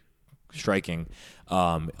really striking.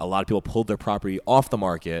 A lot of people pulled their property off the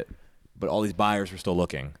market, but all these buyers were still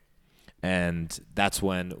looking. And that's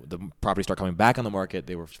when the properties start coming back on the market.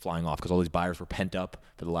 They were flying off because all these buyers were pent up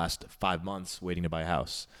for the last 5 months waiting to buy a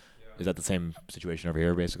house. Is that the same situation over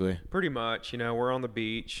here, basically? Pretty much. We're on the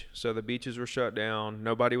beach, so the beaches were shut down.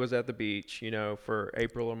 Nobody was at the beach, for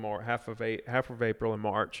April or March, half of April and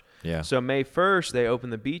March. Yeah. So May 1st, they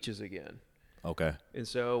opened the beaches again. Okay. And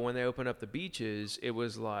so when they opened up the beaches, it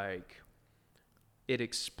was like it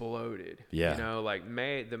exploded. Yeah. Like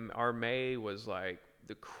our May was like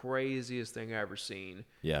the craziest thing I ever seen.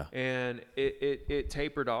 Yeah. And it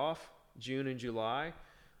tapered off June and July,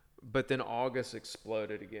 but then August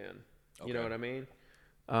exploded again. Okay. You know what I mean?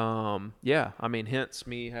 Yeah. I mean, hence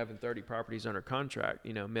me having 30 properties under contract,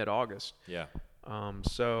 mid-August. Yeah.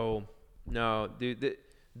 So no, dude,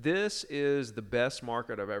 this is the best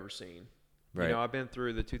market I've ever seen. Right. I've been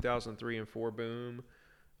through the 2003 and 4 boom.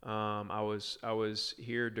 I was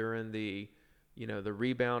here during the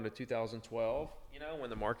rebound of 2012, when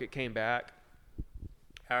the market came back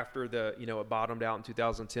after it bottomed out in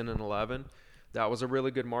 2010 and 11. That was a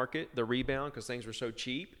really good market, the rebound, because things were so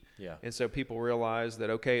cheap. Yeah. And so people realized that,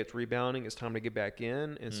 okay, it's rebounding, it's time to get back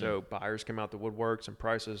in. And so buyers came out the woodworks and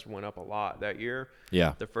prices went up a lot that year.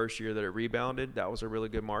 Yeah. The first year that it rebounded, that was a really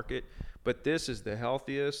good market. But this is the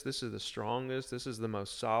healthiest, this is the strongest, this is the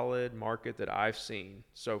most solid market that I've seen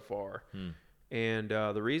so far. And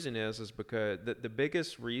the reason is because the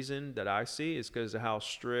biggest reason that I see is because of how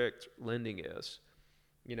strict lending is.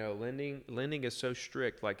 Lending is so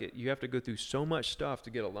strict. Like you have to go through so much stuff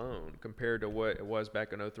to get a loan compared to what it was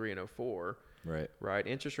back in 03 and 04. Right.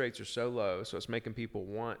 Interest rates are so low, so it's making people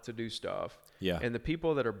want to do stuff. Yeah. And the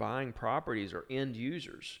people that are buying properties are end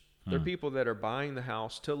users. They're people that are buying the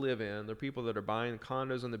house to live in. They're people that are buying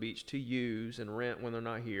condos on the beach to use and rent when they're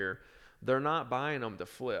not here. They're not buying them to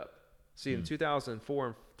flip. See, in 2004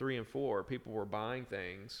 and 3 and 4, people were buying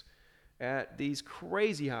things at these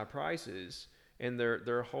crazy high prices. And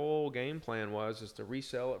their whole game plan is to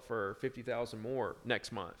resell it for $50,000 more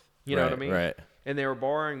next month. You know what I mean? Right. And they were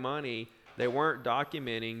borrowing money. They weren't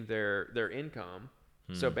documenting their income.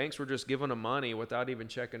 So banks were just giving them money without even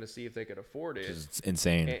checking to see if they could afford it. It's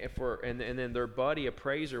insane. And then their buddy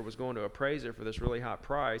appraiser was going to appraise it for this really high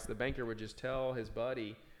price. The banker would just tell his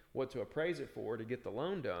buddy what to appraise it for to get the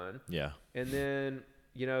loan done. Yeah. And then,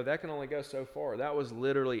 that can only go so far. That was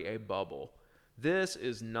literally a bubble. This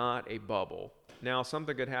is not a bubble. Now,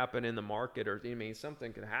 something could happen in the market,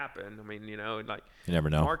 something could happen. You never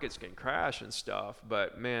know. Markets can crash and stuff,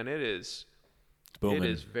 but man, it is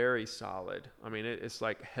very solid. It's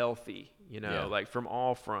like healthy, like from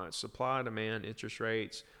all fronts: supply, demand, interest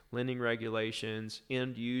rates, lending regulations,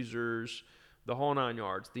 end users, the whole 9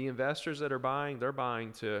 yards. The investors that are buying, they're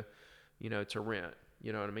buying to rent.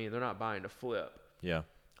 You know what I mean? They're not buying to flip. Yeah.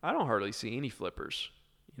 I don't hardly see any flippers.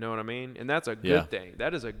 You know what I mean? And that's a good thing.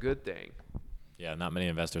 That is a good thing. Yeah, not many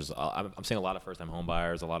investors. I'm seeing a lot of first-time home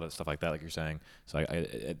buyers, a lot of stuff like that, like you're saying. So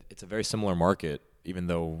it's a very similar market, even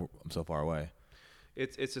though I'm so far away.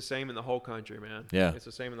 It's the same in the whole country, man. Yeah. It's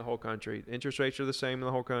the same in the whole country. Interest rates are the same in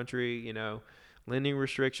the whole country. Lending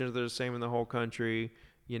restrictions are the same in the whole country.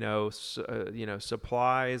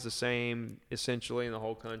 Supply is the same essentially in the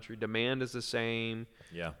whole country. Demand is the same.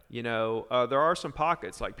 Yeah. There are some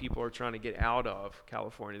pockets, like people are trying to get out of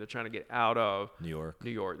California. They're trying to get out of New York.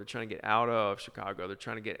 They're trying to get out of Chicago. They're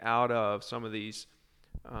trying to get out of some of these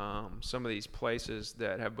places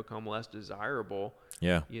that have become less desirable.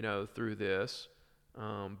 Yeah. Through this.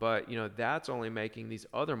 But that's only making these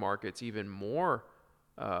other markets even more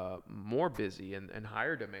busy and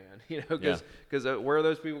higher demand, because where are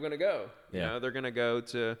those people going to go? They're going to go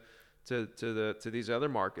to these other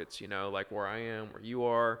markets, like where I am, where you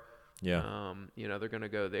are. Yeah. They're going to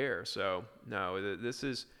go there. So no, this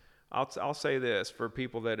is, I'll say this for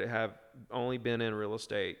people that have only been in real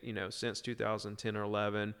estate, since 2010 or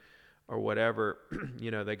 11 or whatever,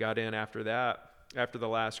 they got in after the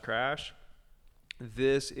last crash.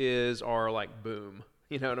 This is our like boom.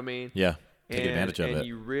 You know what I mean? Yeah. Take advantage of it. And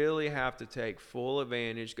you really have to take full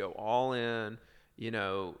advantage, go all in,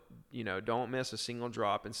 don't miss a single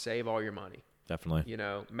drop and save all your money. Definitely.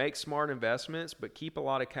 Make smart investments, but keep a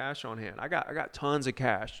lot of cash on hand. I got tons of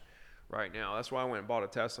cash right now. That's why I went and bought a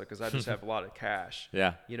Tesla, because I just have a lot of cash.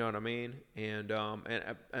 Yeah. You know what I mean? And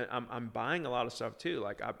I'm buying a lot of stuff too.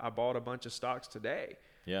 Like I bought a bunch of stocks today.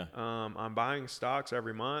 Yeah. I'm buying stocks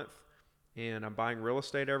every month. And I'm buying real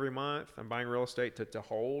estate every month. I'm buying real estate to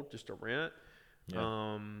hold, just to rent.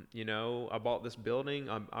 Yeah. I bought this building.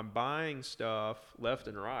 I'm buying stuff left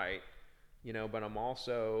and right, but I'm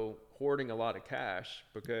also hoarding a lot of cash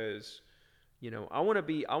because, I want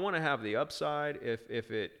to have the upside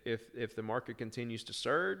if the market continues to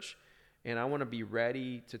surge, and I want to be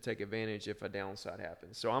ready to take advantage if a downside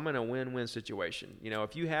happens. So I'm in a win-win situation.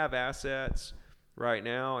 If you have assets right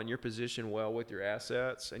now and you're positioned well with your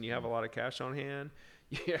assets and you have a lot of cash on hand,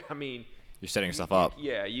 yeah, I mean, you're setting yourself up.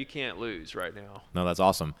 Yeah, you can't lose right now. No, that's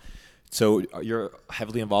awesome. So you're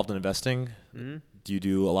heavily involved in investing. Mm-hmm. Do you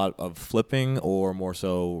do a lot of flipping or more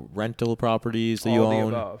so rental properties that you own? All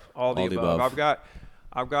the above. All the above.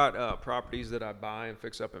 I've got properties that I buy and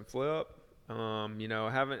fix up and flip. I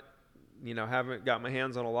haven't got my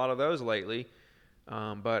hands on a lot of those lately,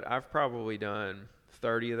 but I've probably done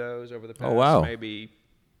 30 of those over the past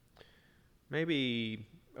maybe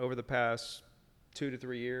over the past 2 to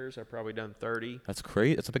 3 years. I've probably done 30. That's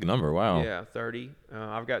great. That's a big number. Wow. Yeah, 30.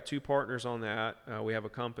 I've got 2 partners on that. We have a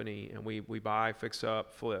company, and we buy, fix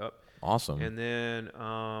up, flip. Awesome. And then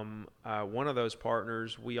one of those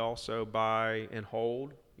partners, we also buy and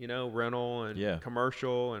hold, rental and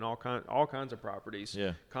commercial and all kinds of properties.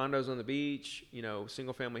 Yeah. Condos on the beach,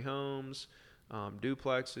 single family homes,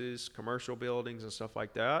 duplexes, commercial buildings and stuff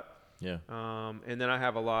like that. Yeah. And then I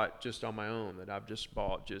have a lot just on my own that I've just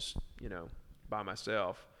bought by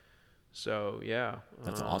myself. So yeah.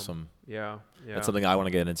 That's awesome. Yeah. That's something I want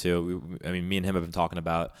to get into. Me and him have been talking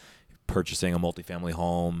about purchasing a multifamily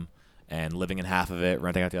home and living in half of it,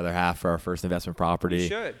 renting out the other half for our first investment property. You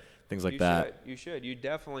should. Things like that. You should. You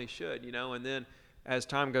definitely should. And then as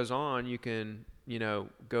time goes on, you can,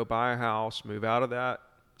 go buy a house, move out of that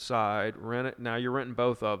side, rent it. Now you're renting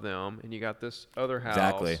both of them, and you got this other house.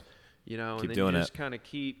 Exactly. And then doing you just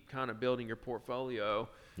keep building your portfolio.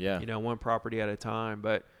 Yeah. One property at a time.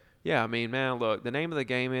 But yeah, man, look, the name of the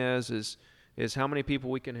game is how many people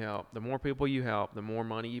we can help. The more people you help, the more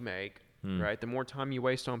money you make. Right? The more time you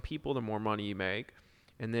waste on people, the more money you make.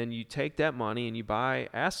 And then you take that money and you buy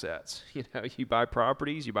assets. You buy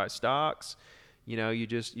properties, you buy stocks. You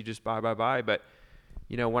just buy. But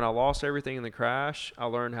when I lost everything in the crash, I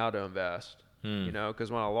learned how to invest.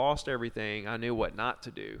 Because when I lost everything, I knew what not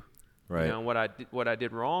to do. Right. And what I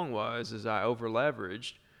did wrong is I over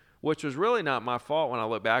leveraged, which was really not my fault when I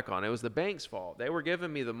look back on it. It was the bank's fault. They were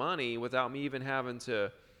giving me the money without me even having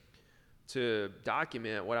to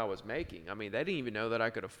document what I was making. They didn't even know that I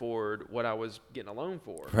could afford what I was getting a loan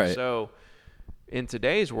for. Right. So in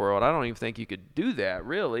today's world, I don't even think you could do that,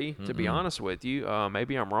 really, to be honest with you.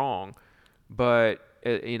 Maybe I'm wrong. But,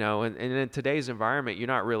 and in today's environment, you're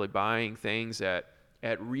not really buying things at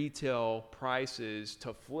retail prices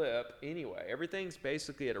to flip anyway. Everything's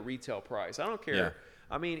basically at a retail price. I don't care.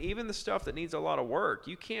 Yeah. Even the stuff that needs a lot of work,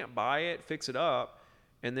 you can't buy it, fix it up,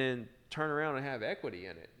 and then turn around and have equity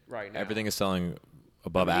in it right now. Everything is selling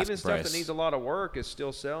above asking price. Even stuff that needs a lot of work is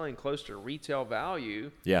still selling close to retail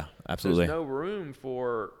value. Yeah, absolutely. There's no room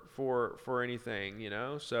for anything,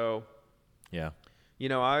 So yeah.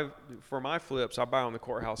 For my flips, I buy on the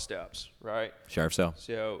courthouse steps, right? Sheriff's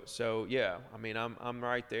sale. So yeah. I'm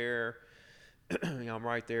right there. I'm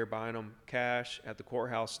right there buying them cash at the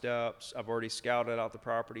courthouse steps. I've already scouted out the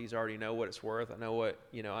properties. I already know what it's worth. I know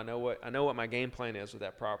what my game plan is with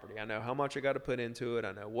that property. I know how much I got to put into it.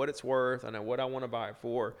 I know what it's worth. I know what I want to buy it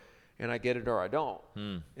for, and I get it or I don't.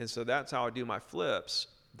 And so that's how I do my flips.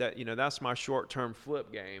 That's my short-term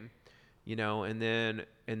flip game. And then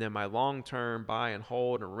my long-term buy and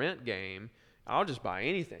hold and rent game, I'll just buy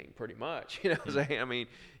anything pretty much.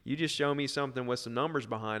 You just show me something with some numbers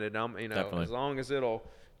behind it. Definitely. As long as it'll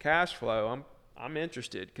cash flow, I'm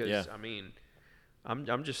interested because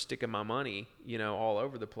I'm just sticking my money, all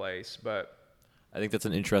over the place. But I think that's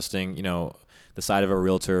an interesting, the side of a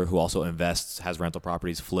realtor who also invests, has rental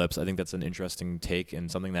properties, flips. I think that's an interesting take and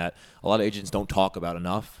something that a lot of agents don't talk about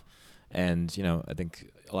enough. And, I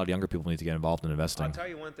think a lot of younger people need to get involved in investing. I'll tell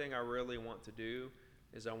you one thing I really want to do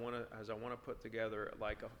is I want to put together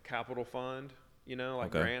like a capital fund,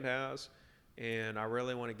 Grant has. And I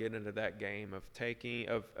really want to get into that game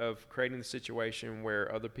of creating the situation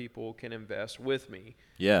where other people can invest with me.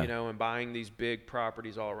 Yeah. And buying these big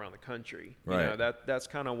properties all around the country. Right. That's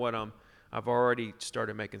kind of what I've already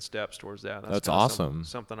started making steps towards that. That's awesome.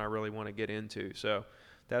 Something I really want to get into. So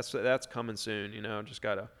that's coming soon. Just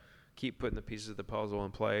got to keep putting the pieces of the puzzle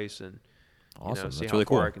in place and awesome. See that's how really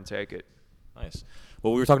far cool. I can take it. Nice.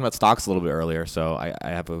 Well, we were talking about stocks a little bit earlier, so I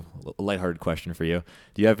have a lighthearted question for you.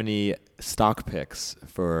 Do you have any stock picks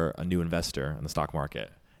for a new investor in the stock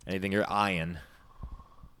market? Anything you're eyeing?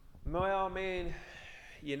 Well,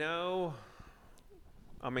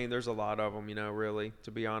 there's a lot of them, really,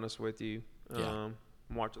 to be honest with you. Yeah. I'm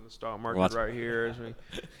watching the stock market right here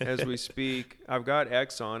as we speak. I've got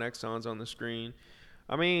Exxon. Exxon's on the screen.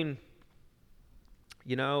 It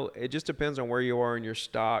just depends on where you are in your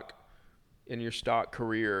stock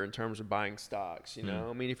career in terms of buying stocks.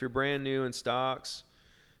 If you're brand new in stocks,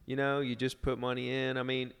 you just put money in.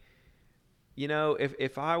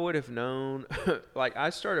 if I would have known, like I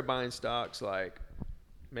started buying stocks like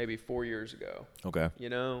maybe 4 years ago. Okay.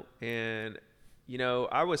 And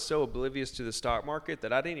I was so oblivious to the stock market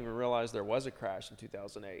that I didn't even realize there was a crash in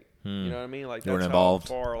 2008. You know what I mean? Like You weren't that's involved.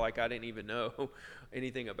 how far like I didn't even know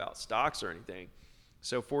anything about stocks or anything.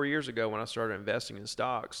 So 4 years ago when I started investing in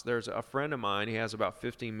stocks, there's a friend of mine, he has about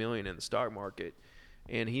 15 million in the stock market.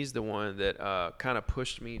 And he's the one that kind of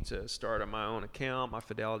pushed me to start my own account, my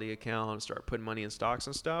Fidelity account, and start putting money in stocks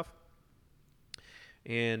and stuff.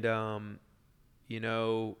 And,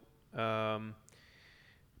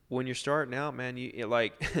 when you're starting out, man, it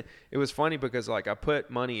was funny because like I put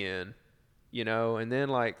money in, and then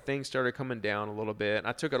like things started coming down a little bit and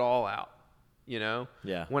I took it all out,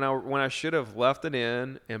 Yeah. when I should have left it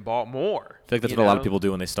in and bought more. I feel like that's what a lot of people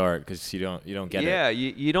do when they start because you don't get it. Yeah,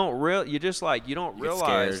 you don't realize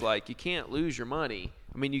scared. like you can't lose your money.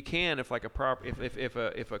 I mean, you can if like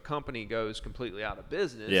if a company goes completely out of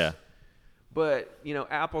business. Yeah. But,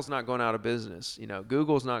 Apple's not going out of business.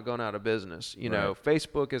 Google's not going out of business. Right.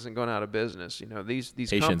 Facebook isn't going out of business. These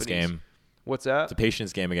Patience companies. game. What's that? It's a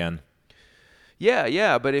patience game again.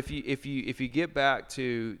 Yeah. But if you get back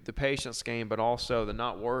to the patience game, but also the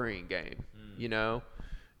not worrying game,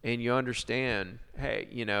 and you understand, hey,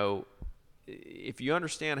 if you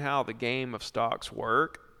understand how the game of stocks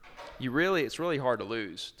work, it's really hard to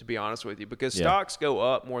lose, to be honest with you, because stocks go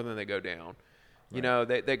up more than they go down.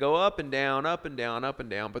 Right. They go up and down, up and down, up and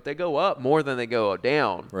down, but they go up more than they go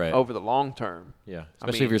down over the long term. Yeah,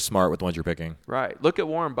 especially if you're smart with the ones you're picking. Right. Look at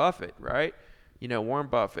Warren Buffett, right? Warren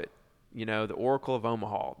Buffett, the Oracle of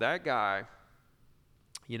Omaha. That guy,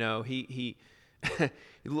 he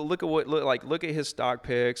look at his stock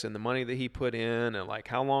picks and the money that he put in and like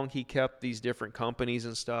how long he kept these different companies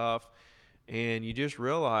and stuff. And you just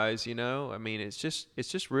realize, it's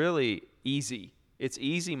just really easy. It's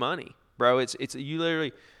easy money. Bro, it's you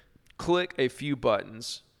literally click a few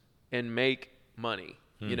buttons and make money.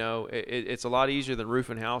 It's a lot easier than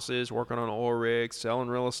roofing houses, working on an oil rig, selling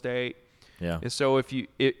real estate. Yeah. And so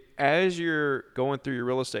as you're going through your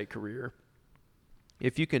real estate career,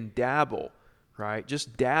 if you can dabble, right,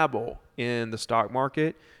 just dabble in the stock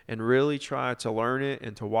market and really try to learn it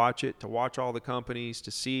and to watch all the companies,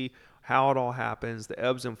 to see how it all happens, the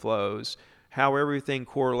ebbs and flows, how everything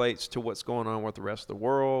correlates to what's going on with the rest of the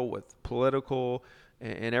world, with political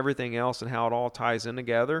and everything else, and how it all ties in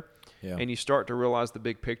together. Yeah. And you start to realize the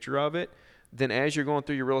big picture of it. Then as you're going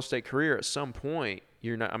through your real estate career, at some point,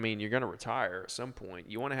 you're going to retire at some point.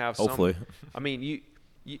 You want to have hopefully.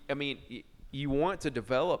 You want to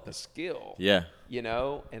develop a skill. Yeah.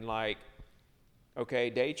 And like, okay,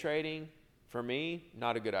 day trading for me,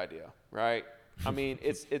 not a good idea, right?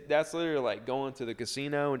 That's literally like going to the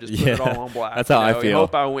casino and just putting it all on black. That's how I feel. You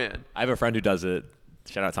hope I win. I have a friend who does it.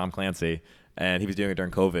 Shout out Tom Clancy. And he was doing it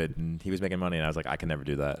during COVID, and he was making money. And I was like, I can never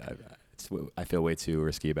do that. I feel way too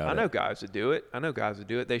risky about it. I know guys that do it.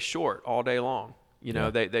 They short all day long.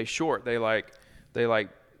 They short. They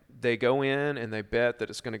go in and they bet that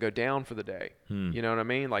it's going to go down for the day. You know what I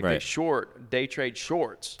mean? Like they trade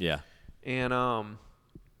shorts. Yeah. And I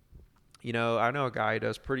know a guy who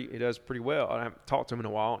does pretty well. I haven't talked to him in a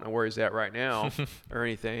while. I don't know where he's at right now or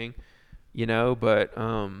anything, but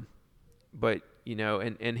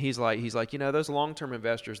and he's like, those long-term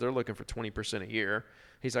investors, they're looking for 20% a year.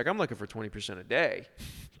 He's like, I'm looking for 20% a day,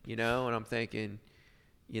 and I'm thinking,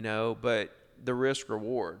 but the risk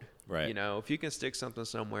reward, right. If you can stick something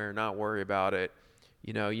somewhere and not worry about it,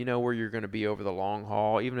 you know where you're going to be over the long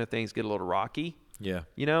haul, even if things get a little rocky. Yeah.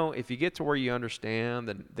 If you get to where you understand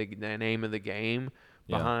the name of the game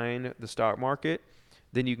behind the stock market,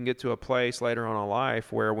 then you can get to a place later on in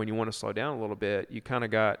life where when you want to slow down a little bit, you kind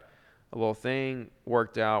of got a little thing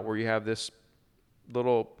worked out where you have this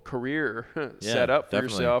little career set up for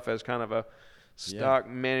yourself as kind of a stock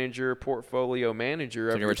manager, portfolio manager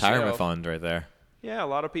of yourself. It's like a retirement fund right there. Yeah, a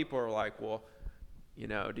lot of people are like, well,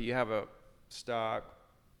 do you have a stock,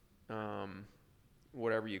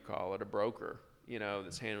 whatever you call it, a broker?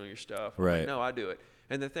 That's handling your stuff. Right. Like, no, I do it.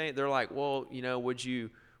 And they're like, well, would you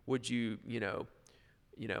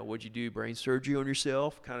do brain surgery on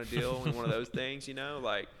yourself kind of deal and one of those things,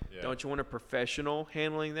 don't you want a professional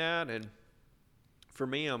handling that? And for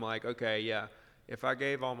me, I'm like, okay, yeah, if I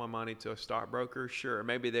gave all my money to a stockbroker, sure,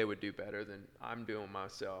 maybe they would do better than I'm doing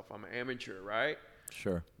myself. I'm an amateur, right?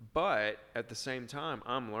 Sure. But at the same time,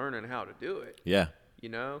 I'm learning how to do it. Yeah.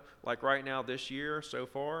 Like right now this year so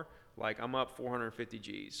far, like I'm up 450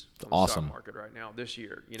 G's on the stock market right now this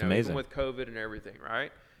year. Amazing. Even with COVID and everything,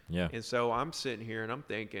 right? Yeah. And so I'm sitting here and I'm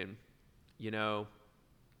thinking,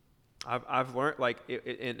 I've learned like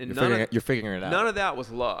you're figuring it out. None of that was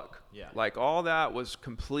luck. Yeah. Like all that was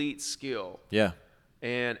complete skill. Yeah.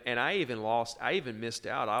 And I even missed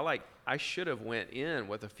out. I should have went in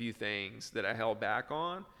with a few things that I held back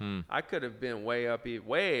on. I could have been way up,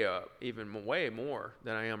 even way more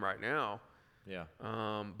than I am right now. Yeah.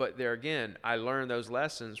 But there again, I learned those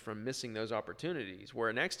lessons from missing those opportunities,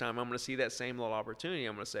 where next time I'm going to see that same little opportunity.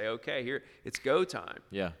 I'm going to say, okay, here, it's go time.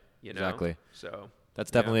 Yeah. You know? Exactly. So that's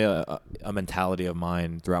definitely a mentality of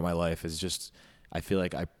mine throughout my life, is just, I feel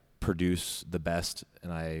like I produce the best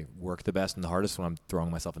and I work the best and the hardest when I'm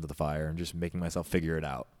throwing myself into the fire and just making myself figure it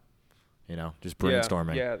out, just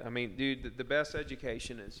brainstorming. Yeah. I mean, dude, the best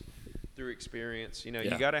education is through experience. You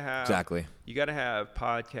got to have, exactly. You got to have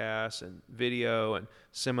podcasts and video and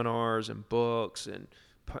seminars and books and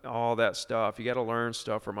all that stuff. You got to learn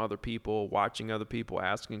stuff from other people, watching other people,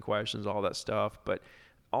 asking questions, all that stuff. But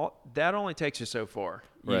all that only takes you so far.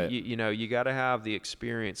 Right. You got to have the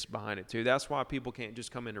experience behind it too. That's why people can't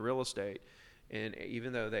just come into real estate. And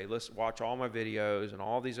even though they watch all my videos and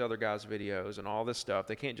all these other guys' videos and all this stuff,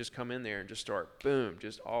 they can't just come in there and just start, boom,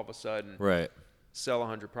 just all of a sudden sell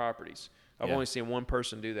 100 properties. I've only seen one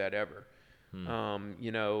person do that ever.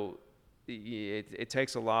 It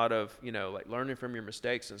takes a lot of, like learning from your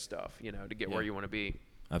mistakes and stuff, to get where you want to be.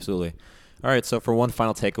 Absolutely. All right, so for one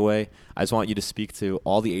final takeaway, I just want you to speak to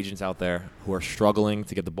all the agents out there who are struggling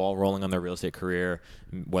to get the ball rolling on their real estate career,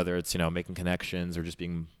 whether it's, making connections or just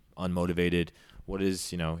being unmotivated. What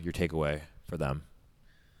is, your takeaway for them?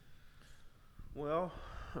 Well,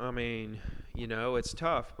 I mean, it's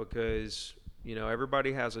tough because,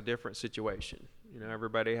 everybody has a different situation.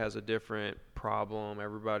 Everybody has a different problem.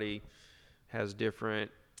 Everybody has different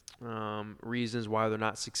reasons why they're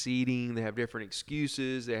not succeeding. They have different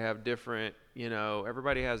excuses. They have different,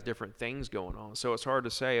 everybody has different things going on. So it's hard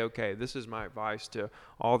to say, okay, this is my advice to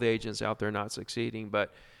all the agents out there not succeeding.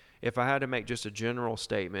 But if I had to make just a general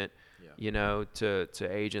statement, to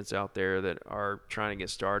agents out there that are trying to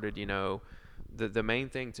get started, the main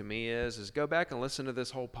thing to me is go back and listen to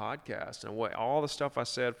this whole podcast and all the stuff I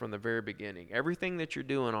said from the very beginning. Everything that you're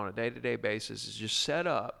doing on a day-to-day basis is just set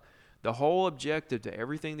up. The whole objective to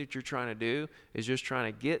everything that you're trying to do is just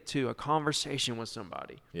trying to get to a conversation with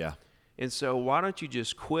somebody. Yeah. And so why don't you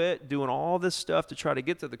just quit doing all this stuff to try to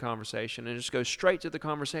get to the conversation and just go straight to the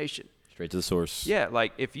conversation? Straight to the source. Yeah,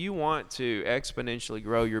 like if you want to exponentially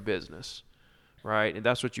grow your business, right, and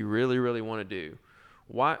that's what you really, really want to do,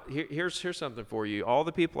 here's something for you. All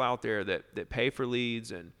the people out there that pay for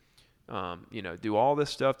leads and do all this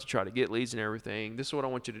stuff to try to get leads and everything, this is what I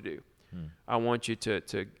want you to do. I want you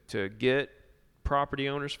to get property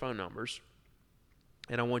owners' phone numbers,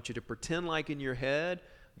 and I want you to pretend like in your head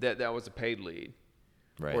that was a paid lead,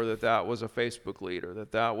 right, or that was a Facebook lead, or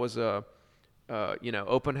that was a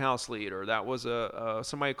open house lead, or that was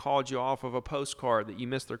somebody called you off of a postcard that you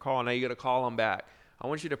missed their call. Now you got to call them back. I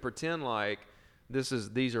want you to pretend like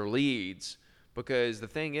these are leads, because the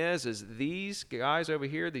thing is these guys over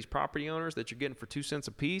here, these property owners that you're getting for 2 cents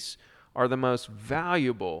a piece, are the most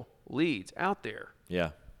valuable leads out there. Yeah.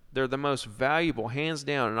 They're the most valuable, hands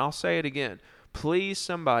down. And I'll say it again. Please,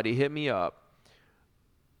 somebody hit me up,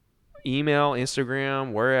 email,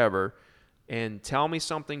 Instagram, wherever, and tell me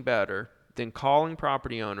something better than calling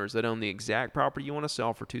property owners that own the exact property you want to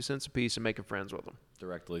sell for 2 cents a piece and making friends with them.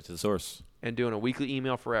 Directly to the source. And doing a weekly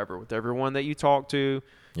email forever with everyone that you talk to,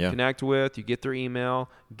 connect with, you get their email.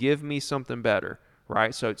 Give me something better.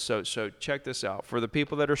 Right? So check this out. For the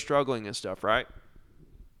people that are struggling and stuff, right?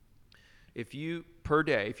 If you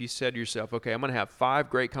said to yourself, okay, I'm going to have 5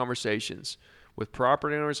 great conversations with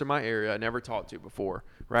property owners in my area I never talked to before,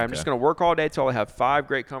 right? I'm just going to work all day till I have 5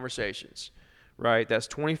 great conversations, right? That's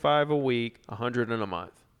 25 a week, 100 in a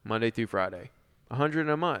month, Monday through Friday, 100 in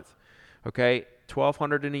a month, okay?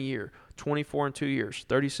 1,200 in a year, 24 in 2 years,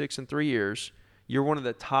 36 in 3 years. You're one of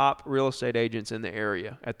the top real estate agents in the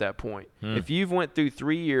area at that point. If you've went through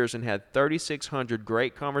 3 years and had 3,600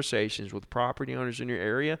 great conversations with property owners in your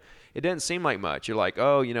area, it doesn't seem like much. You're like,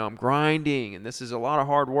 oh, I'm grinding, and this is a lot of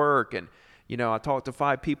hard work, and I talked to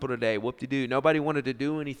 5 people today. Whoop-de-doo. Nobody wanted to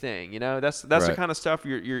do anything. That's right. The kind of stuff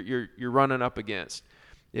you're running up against.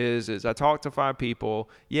 Is I talked to 5 people.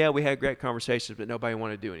 Yeah, we had great conversations, but nobody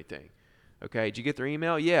wanted to do anything. Okay, did you get their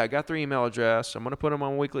email? Yeah, I got their email address. I'm going to put them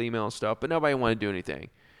on weekly email and stuff, but nobody wanted to do anything,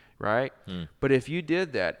 right? But if you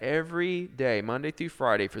did that every day, Monday through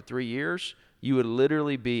Friday for 3 years, you would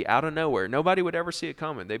literally be out of nowhere. Nobody would ever see it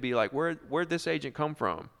coming. They'd be like, where'd this agent come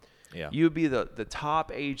from? Yeah. You would be the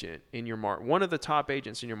top agent in your market, one of the top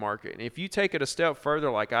agents in your market. And if you take it a step further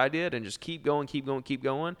like I did and just keep going,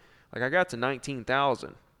 like I got to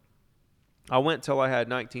 19,000. I went till I had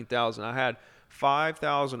 19,000. I had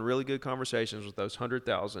 5,000 really good conversations with those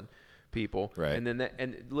 100,000 people. Right. And then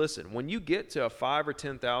and listen, when you get to a 5 or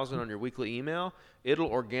 10,000 on your weekly email, it'll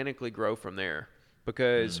organically grow from there,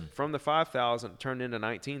 because from the 5,000 it turned into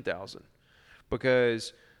 19,000,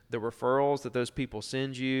 because the referrals that those people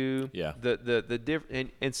send you,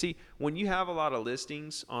 and see, when you have a lot of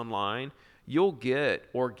listings online, you'll get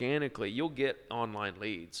online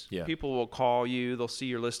leads. Yeah. People will call you, they'll see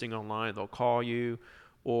your listing online, they'll call you,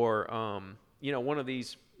 or one of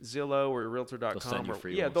these Zillow or Realtor.com,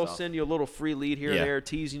 they'll send you a little free lead here or there,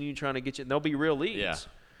 teasing you, trying to get you. They'll be real leads. Yeah.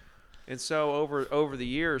 And so over the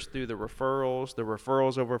years, through the referrals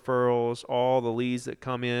of referrals, all the leads that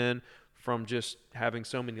come in from just having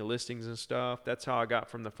so many listings and stuff, that's how I got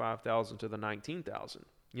from the 5,000 to the 19,000.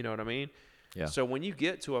 You know what I mean? Yeah. So when you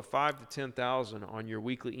get to a 5 to 10,000 on your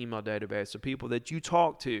weekly email database of people that you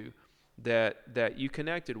talk to, that you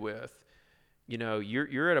connected with,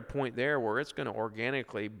 you're at a point there where it's going to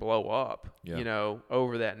organically blow up,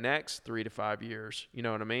 over that next 3 to 5 years. You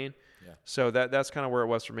know what I mean? Yeah. So that's kind of where it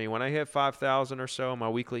was for me. When I hit 5,000 or so on my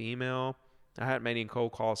weekly email, I hadn't made any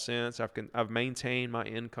cold calls since. I've maintained my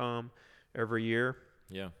income every year.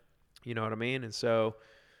 Yeah. You know what I mean? And so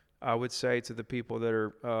I would say to the people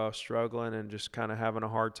that are struggling and just kind of having a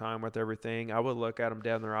hard time with everything, I would look at them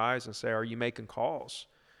dead in their eyes and say, are you making calls?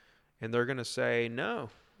 And they're going to say, no,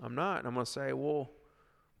 I'm not. And I'm going to say, well,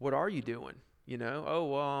 what are you doing?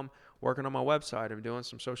 I'm working on my website. I'm doing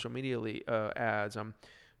some social media ads. I'm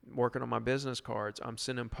working on my business cards. I'm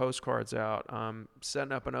sending postcards out. I'm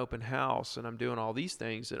setting up an open house, and I'm doing all these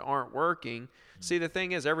things that aren't working. See, the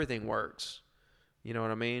thing is, everything works. You know what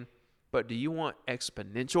I mean? But do you want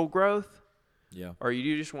exponential growth? Yeah. Or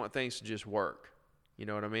you just want things to just work? You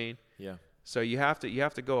know what I mean? Yeah. So you have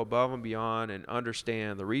to go above and beyond and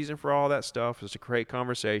understand the reason for all that stuff is to create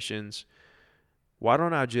conversations. Why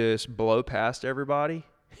don't I just blow past everybody?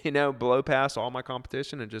 Blow past all my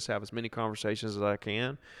competition and just have as many conversations as I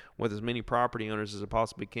can with as many property owners as I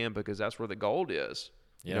possibly can, because that's where the gold is.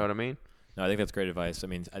 You know what I mean? No, I think that's great advice. I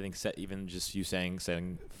mean, I think even just you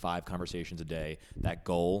setting 5 conversations a day, that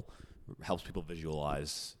goal helps people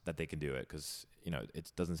visualize that they can do it, because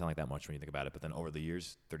it doesn't sound like that much when you think about it, but then over the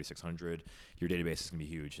years, 3,600, your database is going to be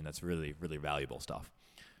huge, and that's really, really valuable stuff.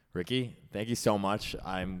 Ricky, thank you so much.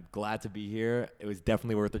 I'm glad to be here. It was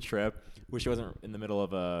definitely worth the trip. Wish I wasn't in the middle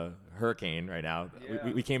of a hurricane right now.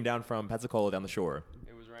 Yeah. We came down from Pensacola down the shore.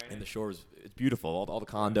 It was raining. And the shore it's beautiful, all the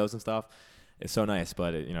condos and stuff. It's so nice,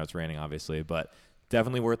 but it's raining obviously. But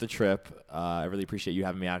definitely worth the trip. I really appreciate you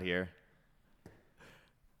having me out here.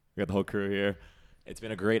 We got the whole crew here. It's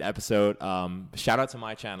been a great episode. Shout out to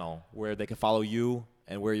my channel where they can follow you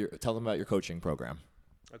and tell them about your coaching program.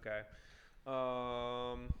 Okay.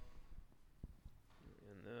 In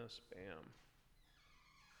this, bam.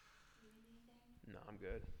 No, I'm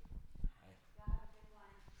good.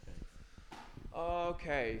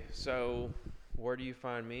 Okay, so where do you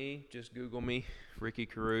find me? Just Google me, Ricky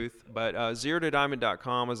Carruth. But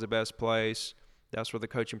ZeroToDiamond.com is the best place. That's where the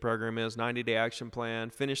coaching program is. 90-day action plan.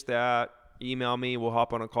 Finish that. Email me. We'll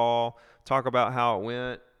hop on a call. Talk about how it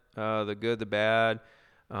went, the good, the bad.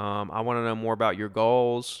 I want to know more about your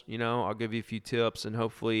goals. I'll give you a few tips and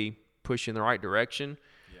hopefully push you in the right direction.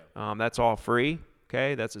 Yeah. That's all free.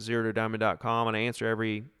 Okay. That's at ZeroToDiamond.com. And I answer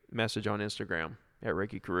every message on Instagram at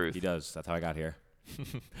Ricky Carruth. He does. That's how I got here.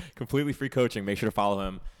 Completely free coaching. Make sure to follow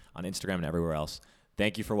him on Instagram and everywhere else.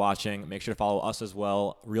 Thank you for watching. Make sure to follow us as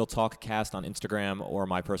well, Real Talk Cast on Instagram, or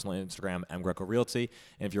my personal Instagram, mgrecorealty.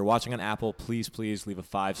 And if you're watching on Apple, please leave a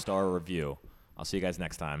 5-star review. I'll see you guys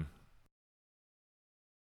next time.